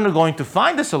 you're not going to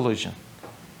find the solution.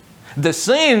 The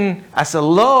sin, as a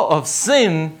law of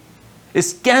sin,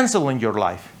 is canceled in your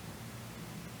life.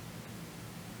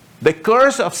 The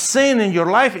curse of sin in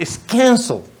your life is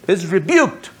canceled, is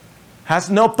rebuked, has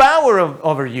no power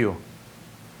over you.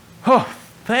 Oh,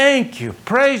 thank you.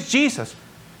 Praise Jesus.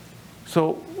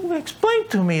 So explain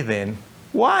to me then,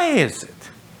 why is it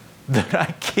that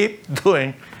I keep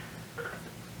doing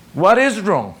what is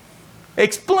wrong?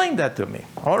 Explain that to me.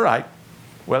 All right.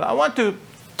 Well, I want to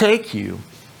take you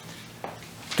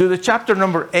to the chapter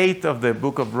number 8 of the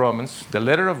book of Romans, the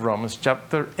letter of Romans,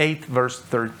 chapter 8, verse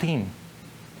 13.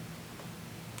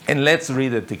 And let's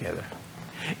read it together.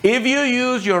 If you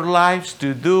use your lives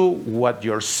to do what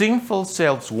your sinful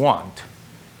selves want,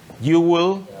 you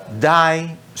will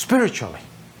die spiritually.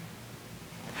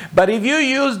 But if you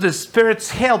use the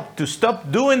Spirit's help to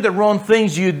stop doing the wrong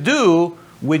things you do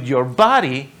with your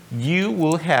body, you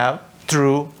will have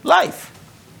true life.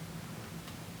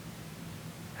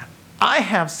 I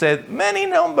have said many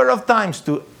number of times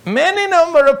to many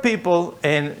number of people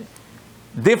in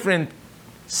different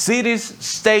cities,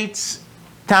 states,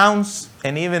 towns,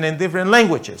 and even in different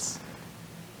languages.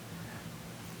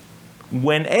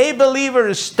 when a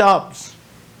believer stops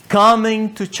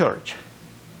coming to church,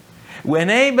 when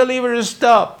a believer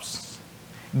stops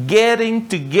getting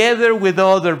together with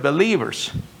other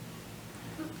believers,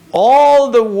 all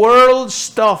the world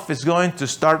stuff is going to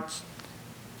start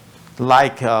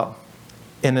like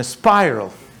in a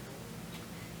spiral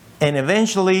and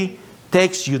eventually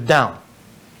takes you down.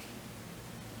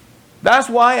 That's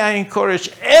why I encourage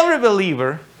every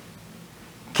believer,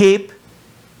 keep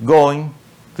going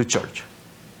to church.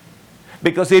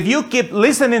 Because if you keep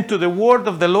listening to the word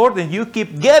of the Lord and you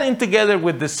keep getting together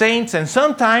with the saints, and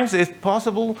sometimes it's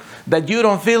possible that you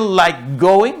don't feel like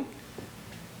going,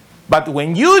 but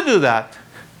when you do that,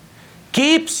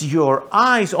 keeps your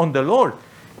eyes on the Lord,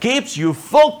 keeps you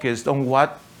focused on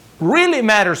what really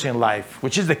matters in life,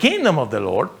 which is the kingdom of the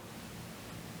Lord,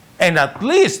 and at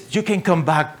least you can come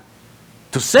back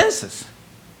to senses.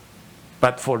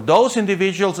 But for those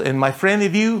individuals, and my friend,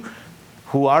 if you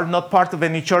who are not part of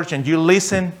any church and you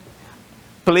listen,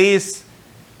 please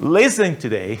listen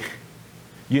today.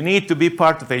 You need to be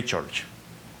part of a church.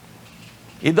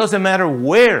 It doesn't matter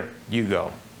where you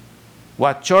go.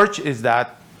 What church is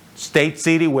that? State,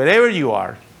 city, wherever you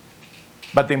are.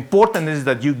 But the important is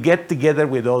that you get together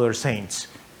with other saints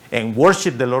and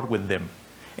worship the Lord with them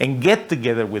and get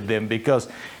together with them, because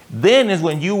then is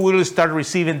when you will start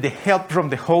receiving the help from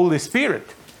the Holy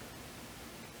Spirit.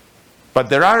 But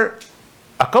there are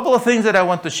a couple of things that I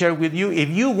want to share with you if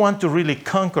you want to really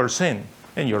conquer sin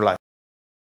in your life.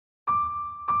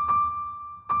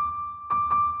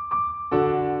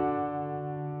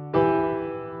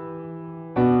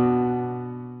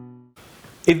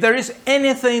 If there is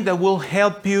anything that will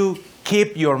help you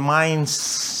keep your mind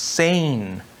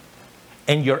sane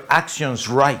and your actions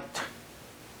right,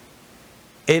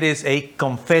 it is a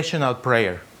confessional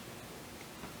prayer.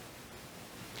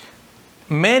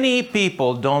 Many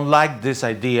people don't like this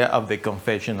idea of the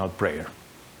confessional prayer.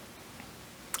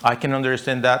 I can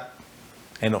understand that,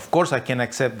 and of course I can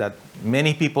accept that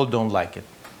many people don't like it.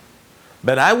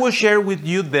 But I will share with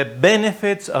you the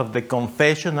benefits of the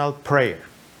confessional prayer.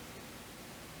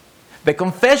 The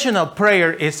confessional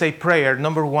prayer is a prayer,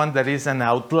 number one, that is an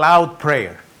out loud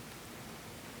prayer.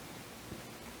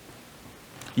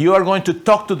 You are going to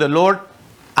talk to the Lord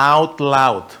out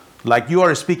loud, like you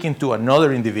are speaking to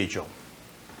another individual.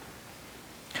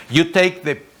 You take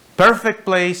the perfect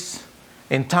place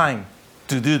and time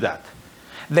to do that.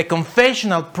 The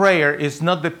confessional prayer is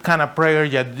not the kind of prayer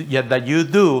that you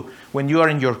do when you are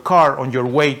in your car on your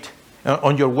way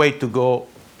to go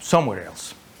somewhere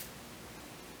else.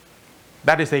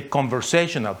 That is a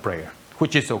conversational prayer,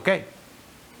 which is okay.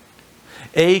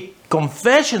 A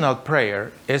confessional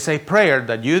prayer is a prayer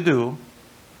that you do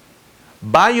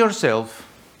by yourself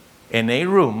in a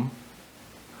room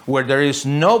where there is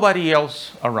nobody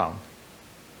else around.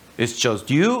 It's just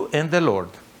you and the Lord,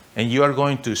 and you are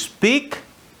going to speak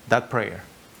that prayer.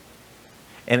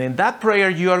 And in that prayer,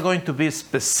 you are going to be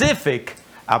specific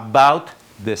about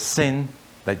the sin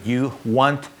that you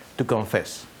want to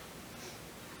confess.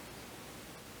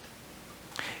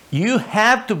 You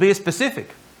have to be specific.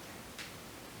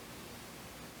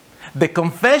 The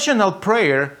confessional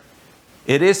prayer,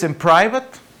 it is in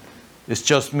private. It's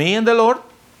just me and the Lord.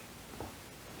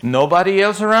 Nobody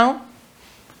else around.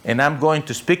 And I'm going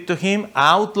to speak to Him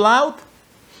out loud.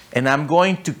 And I'm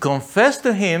going to confess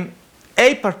to Him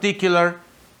a particular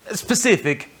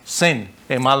specific sin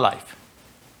in my life.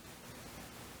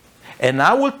 And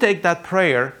I will take that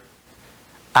prayer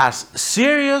as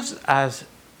serious as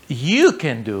you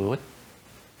can do it,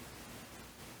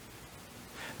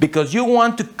 because you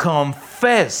want to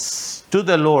confess to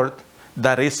the Lord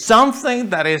that is something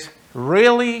that is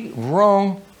really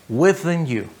wrong within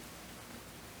you,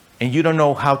 and you don't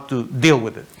know how to deal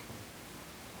with it.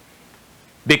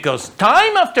 Because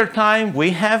time after time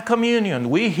we have communion,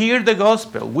 we hear the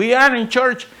gospel, we are in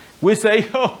church, we say,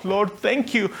 "Oh Lord,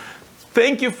 thank you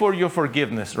for your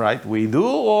forgiveness," right? We do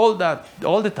all that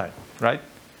all the time, right?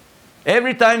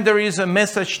 Every time there is a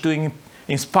message to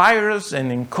inspire us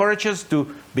and encourage us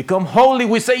to become holy,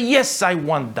 we say, "Yes, I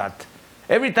want that."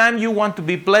 Every time you want to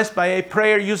be blessed by a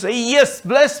prayer, you say, "Yes,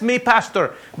 bless me,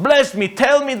 Pastor. Bless me.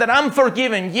 Tell me that I'm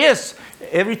forgiven." Yes,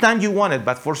 every time you want it.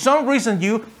 But for some reason,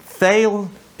 you failed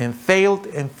and failed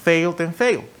and failed and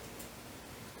failed.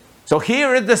 So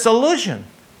here is the solution.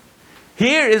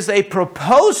 Here is a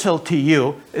proposal to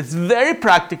you. It's very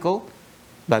practical,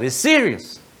 but it's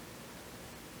serious.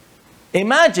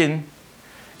 Imagine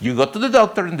you go to the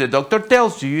doctor and the doctor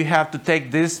tells you you have to take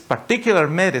this particular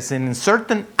medicine in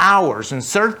certain hours, in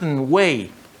certain way.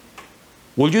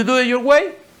 Will you do it your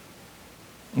way?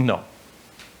 No.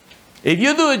 If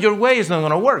you do it your way, it's not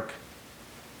going to work.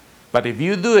 But if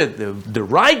you do it the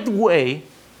right way,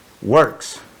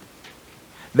 works.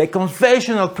 The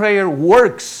confessional prayer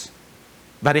works,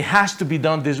 but it has to be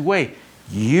done this way.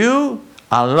 You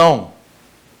alone.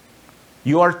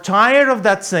 You are tired of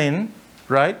that sin,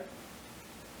 right?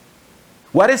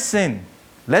 What is sin?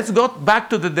 Let's go back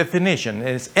to the definition.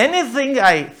 It's anything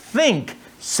I think,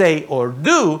 say, or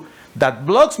do that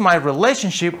blocks my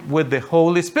relationship with the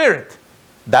Holy Spirit.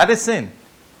 That is sin.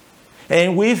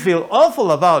 And we feel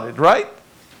awful about it, right?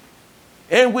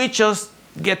 And we just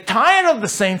get tired of the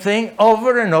same thing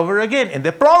over and over again. And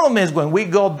the problem is when we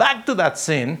go back to that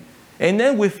sin, and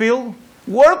then we feel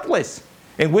worthless.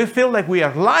 And we feel like we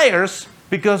are liars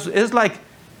because it's like,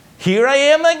 here I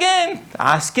am again,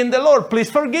 asking the Lord, please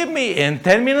forgive me. And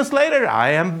 10 minutes later,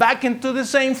 I am back into the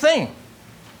same thing,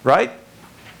 right?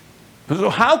 So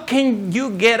how can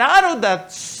you get out of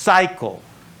that cycle?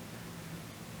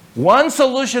 One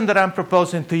solution that I'm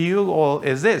proposing to you all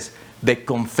is this, the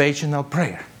confessional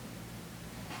prayer.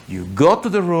 You go to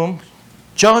the room,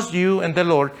 just you and the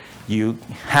Lord. You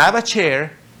have a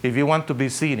chair if you want to be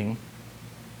sitting.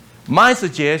 My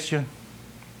suggestion,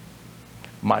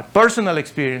 my personal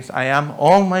experience, I am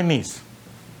on my knees.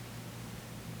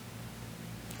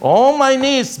 On my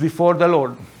knees before the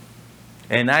Lord.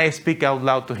 And I speak out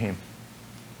loud to Him.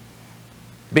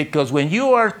 Because when you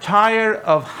are tired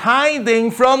of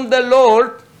hiding from the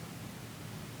Lord,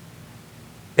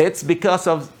 it's because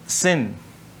of sin.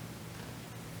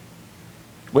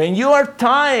 When you are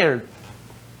tired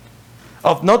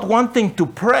of not wanting to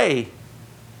pray,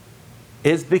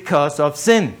 it's because of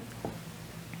sin.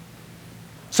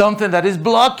 Something that is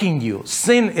blocking you.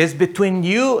 Sin is between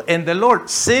you and the Lord.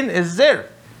 Sin is there.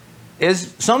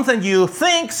 It's something you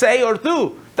think, say, or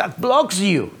do that blocks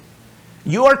you.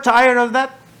 You are tired of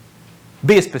that?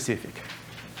 Be specific.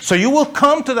 So you will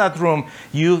come to that room.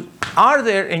 You are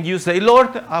there and you say,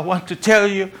 Lord, I want to tell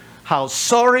you how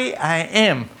sorry I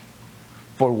am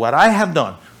for what I have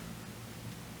done.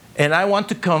 And I want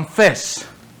to confess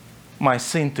my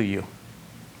sin to you.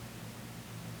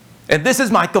 And this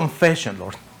is my confession,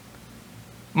 Lord.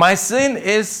 My sin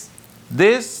is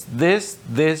this.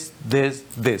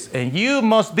 And you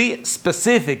must be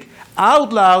specific,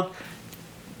 out loud,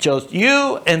 just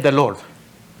you and the Lord.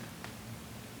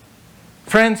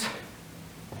 Friends,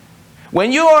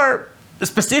 when you are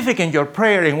specific in your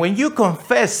prayer and when you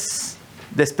confess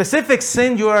the specific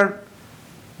sin you are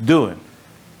doing,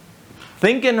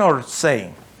 thinking or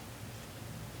saying,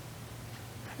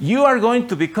 you are going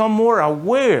to become more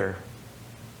aware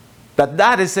that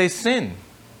that is a sin.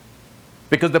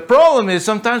 Because the problem is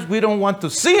sometimes we don't want to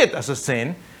see it as a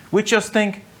sin. We just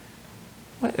think,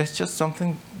 well, it's just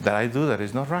something that I do that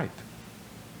is not right.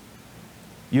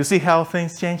 You see how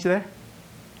things change there?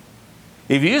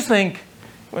 If you think,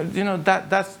 well, you know,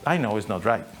 that's, I know it's not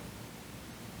right.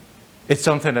 It's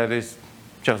something that is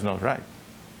just not right.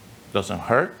 Doesn't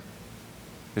hurt.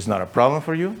 It's not a problem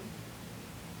for you.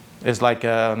 It's like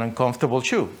an uncomfortable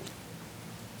shoe.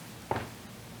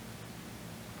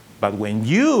 But when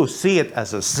you see it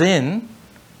as a sin,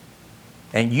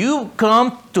 and you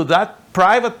come to that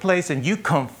private place and you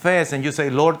confess and you say,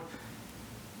 Lord,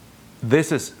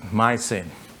 this is my sin.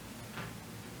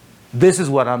 This is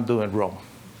what I'm doing wrong.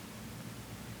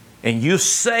 And you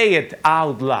say it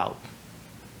out loud.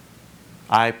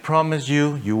 I promise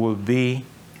you, you will be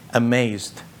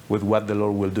amazed with what the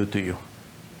Lord will do to you.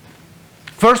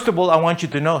 First of all, I want you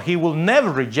to know He will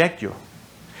never reject you.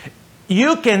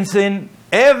 You can sin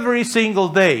every single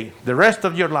day, the rest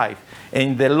of your life,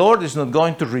 and the Lord is not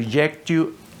going to reject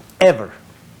you ever.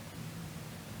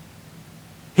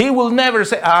 He will never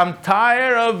say, I'm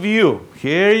tired of you.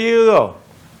 Here you go.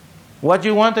 What do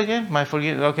you want again? My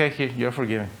forgiveness. Okay, here, you're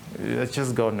forgiven. Let's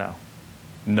just go now.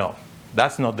 No,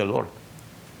 that's not the Lord.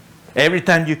 Every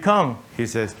time you come, He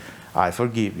says, I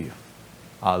forgive you.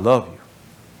 I love you.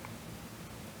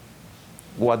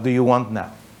 What do you want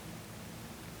now?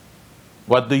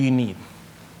 What do you need?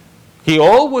 He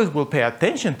always will pay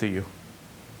attention to you.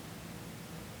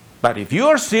 But if you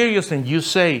are serious and you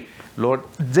say, Lord,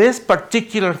 this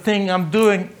particular thing I'm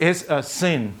doing is a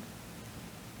sin.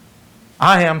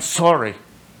 I am sorry.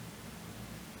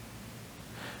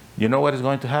 You know what is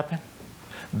going to happen?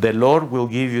 The Lord will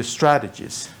give you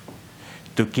strategies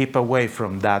to keep away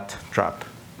from that trap.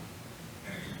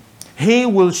 He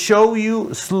will show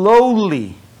you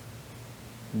slowly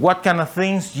what kind of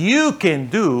things you can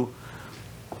do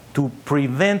to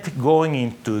prevent going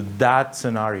into that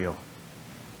scenario.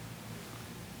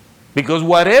 Because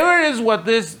whatever is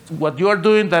what you are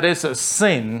doing that is a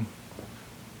sin,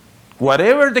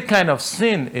 whatever the kind of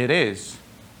sin it is,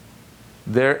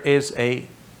 there is a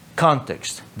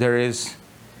context. There is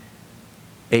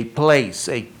a place,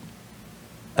 an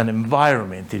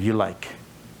environment, if you like.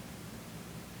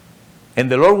 And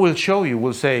the Lord will show you,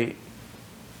 will say,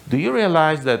 do you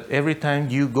realize that every time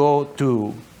you go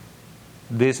to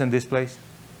this and this place?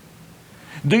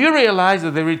 Do you realize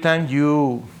that every time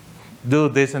you do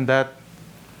this and that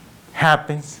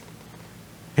happens?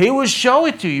 He will show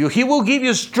it to you. He will give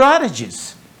you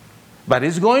strategies. But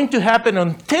it's going to happen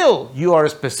until you are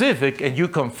specific and you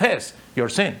confess your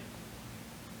sin.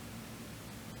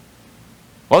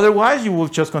 Otherwise, you will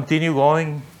just continue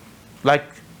going like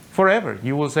forever.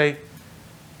 You will say,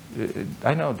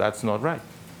 I know that's not right.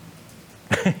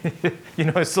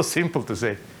 It's so simple to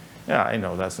say, yeah, I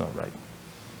know that's not right.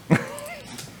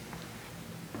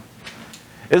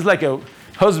 It's like a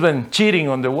husband cheating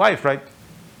on the wife, right?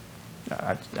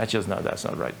 I just know that's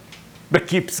not right. But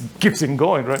keeps him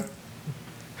going, right?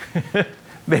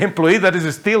 The employee that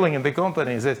is stealing in the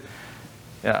company says,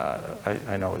 yeah,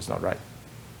 I know it's not right.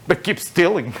 But keeps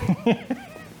stealing.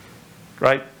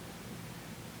 Right?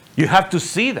 You have to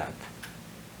see that.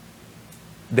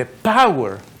 The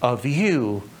power of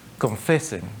you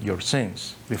confessing your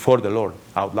sins before the Lord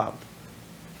out loud.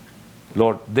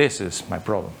 Lord, this is my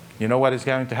problem. You know what is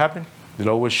going to happen? The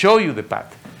Lord will show you the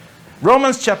path.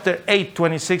 Romans chapter 8,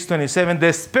 26, 27,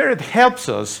 the Spirit helps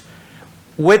us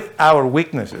with our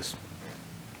weaknesses.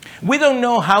 We don't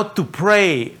know how to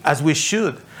pray as we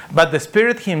should, but the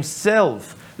Spirit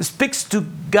Himself speaks to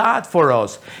God for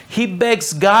us. He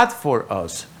begs God for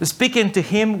us, speaking to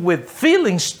Him with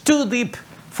feelings too deep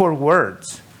for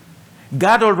words.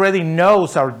 God already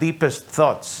knows our deepest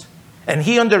thoughts, and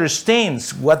He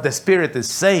understands what the Spirit is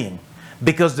saying,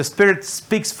 because the Spirit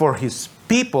speaks for His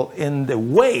people in the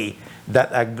way that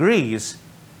agrees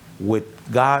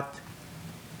with God,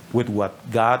 with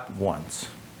what God wants.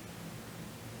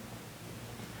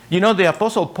 The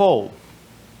Apostle Paul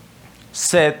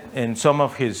said in some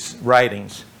of his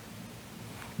writings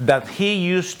that he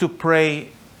used to pray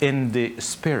in the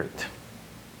Spirit.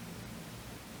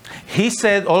 He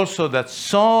said also that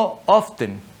so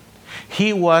often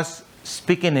he was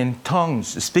speaking in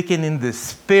tongues, speaking in the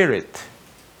Spirit.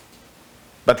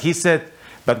 But he said,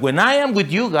 but when I am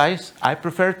with you guys, I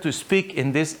prefer to speak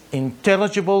in this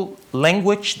intelligible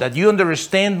language that you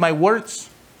understand my words,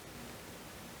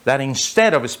 that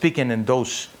instead of speaking in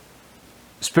those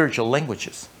spiritual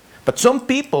languages. But some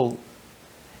people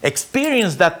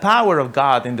experience that power of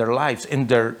God in their lives, in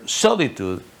their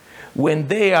solitude, when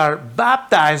they are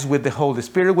baptized with the Holy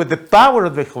Spirit, with the power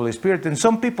of the Holy Spirit. And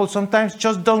some people sometimes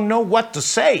just don't know what to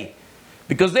say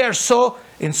because they are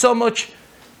in so much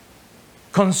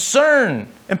concern.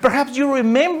 And perhaps you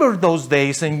remember those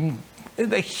days and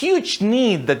the huge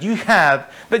need that you had,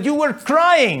 that you were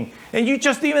crying and you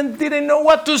just even didn't know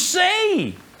what to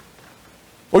say.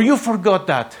 Or you forgot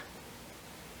that.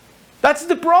 That's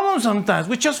the problem sometimes.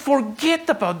 We just forget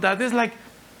about that. It's like,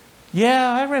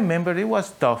 yeah, I remember it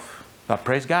was tough, but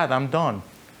praise God, I'm done.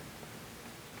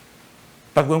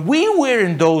 But when we were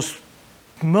in those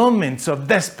moments of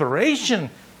desperation,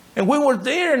 and we were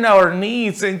there in our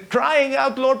knees and crying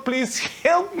out, Lord, please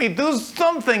help me, do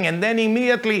something. And then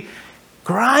immediately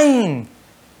crying.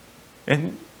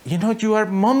 And you are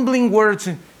mumbling words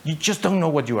and you just don't know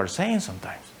what you are saying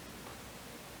sometimes.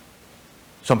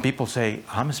 Some people say,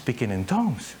 I'm speaking in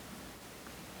tongues.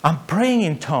 I'm praying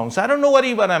in tongues. I don't know what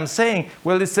even I'm saying.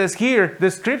 Well, it says here, the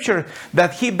scripture,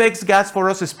 that He begs God for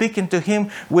us speaking to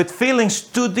Him with feelings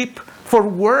too deep for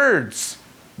words.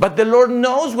 But the Lord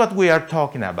knows what we are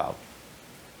talking about.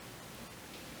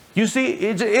 You see,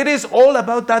 it is all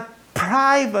about that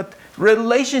private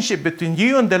relationship between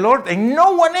you and the Lord and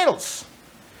no one else.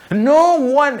 No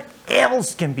one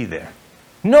else can be there.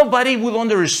 Nobody will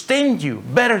understand you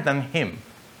better than Him.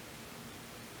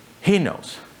 He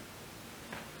knows.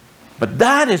 But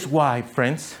that is why,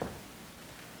 friends,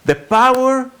 the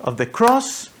power of the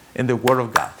cross and the Word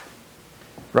of God,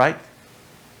 right?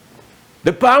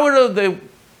 The power of the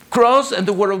cross and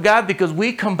the Word of God, because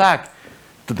we come back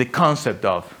to the concept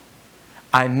of,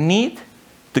 I need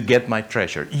to get my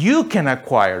treasure. You can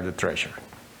acquire the treasure.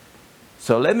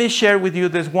 So let me share with you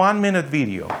this 1-minute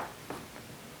video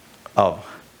of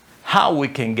how we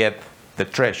can get the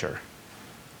treasure.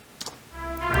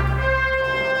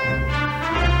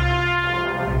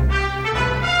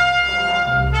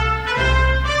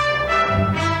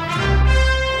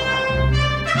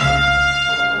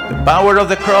 The power of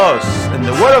the cross and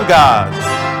the Word of God.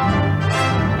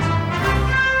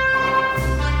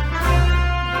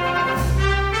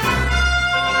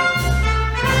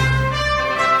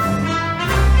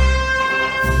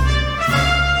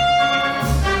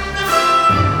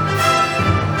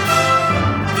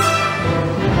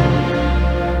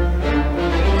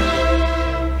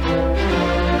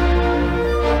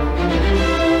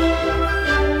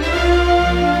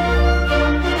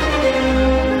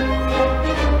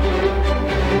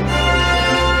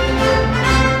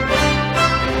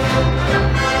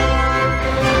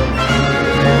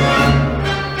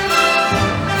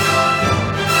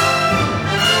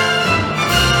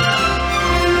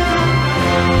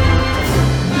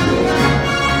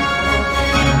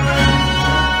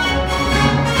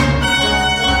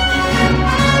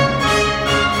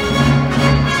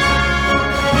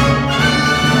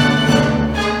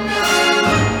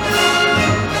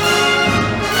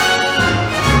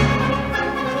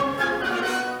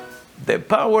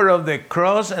 power of the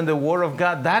cross and the Word of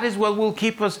God. That is what will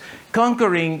keep us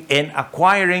conquering and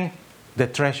acquiring the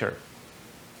treasure.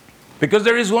 Because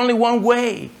there is only one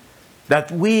way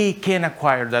that we can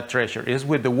acquire that treasure, is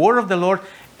with the Word of the Lord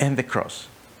and the cross.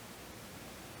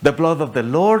 The blood of the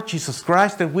Lord Jesus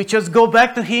Christ, that we just go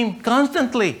back to Him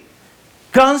constantly.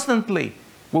 Constantly.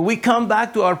 When we come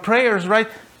back to our prayers, right?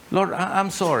 Lord,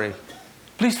 I'm sorry.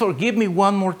 Please forgive me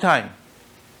one more time.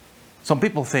 Some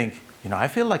people think, I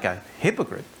feel like a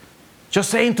hypocrite. Just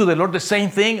saying to the Lord the same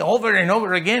thing over and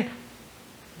over again.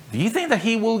 Do you think that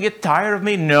He will get tired of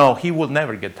me? No, He will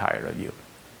never get tired of you.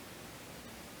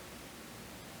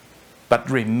 But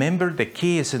remember, the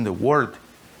key is in the Word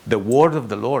of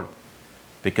the Lord.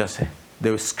 Because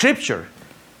the Scripture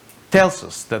tells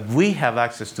us that we have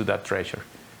access to that treasure.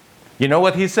 You know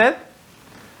what He said?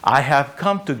 I have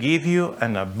come to give you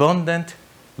an abundant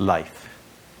life.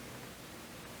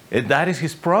 And that is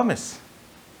His promise,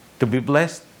 to be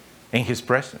blessed in His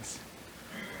presence.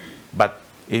 But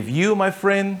if you, my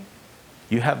friend,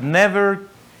 you have never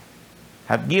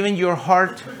have given your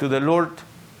heart to the Lord,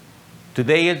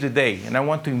 today is the day. And I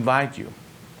want to invite you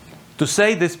to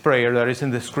say this prayer that is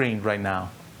in the screen right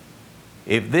now.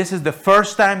 If this is the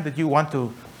first time that you want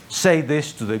to say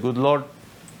this to the good Lord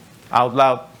out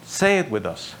loud, say it with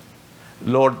us.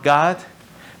 Lord God,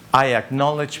 I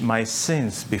acknowledge my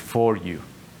sins before you.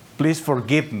 Please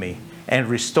forgive me and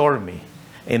restore me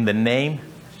in the name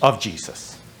of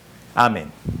Jesus.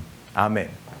 Amen. Amen.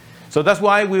 So that's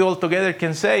why we all together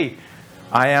can say,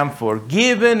 I am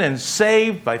forgiven and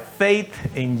saved by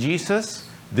faith in Jesus.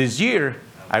 This year,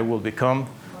 I will become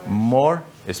more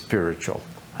spiritual.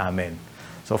 Amen.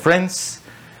 So friends,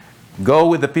 go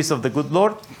with the peace of the good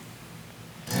Lord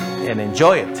and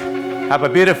enjoy it. Have a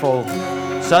beautiful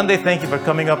Sunday. Thank you for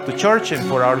coming up to church, and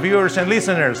for our viewers and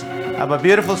listeners, have a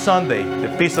beautiful Sunday.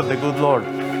 The peace of the good Lord.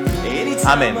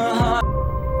 Amen.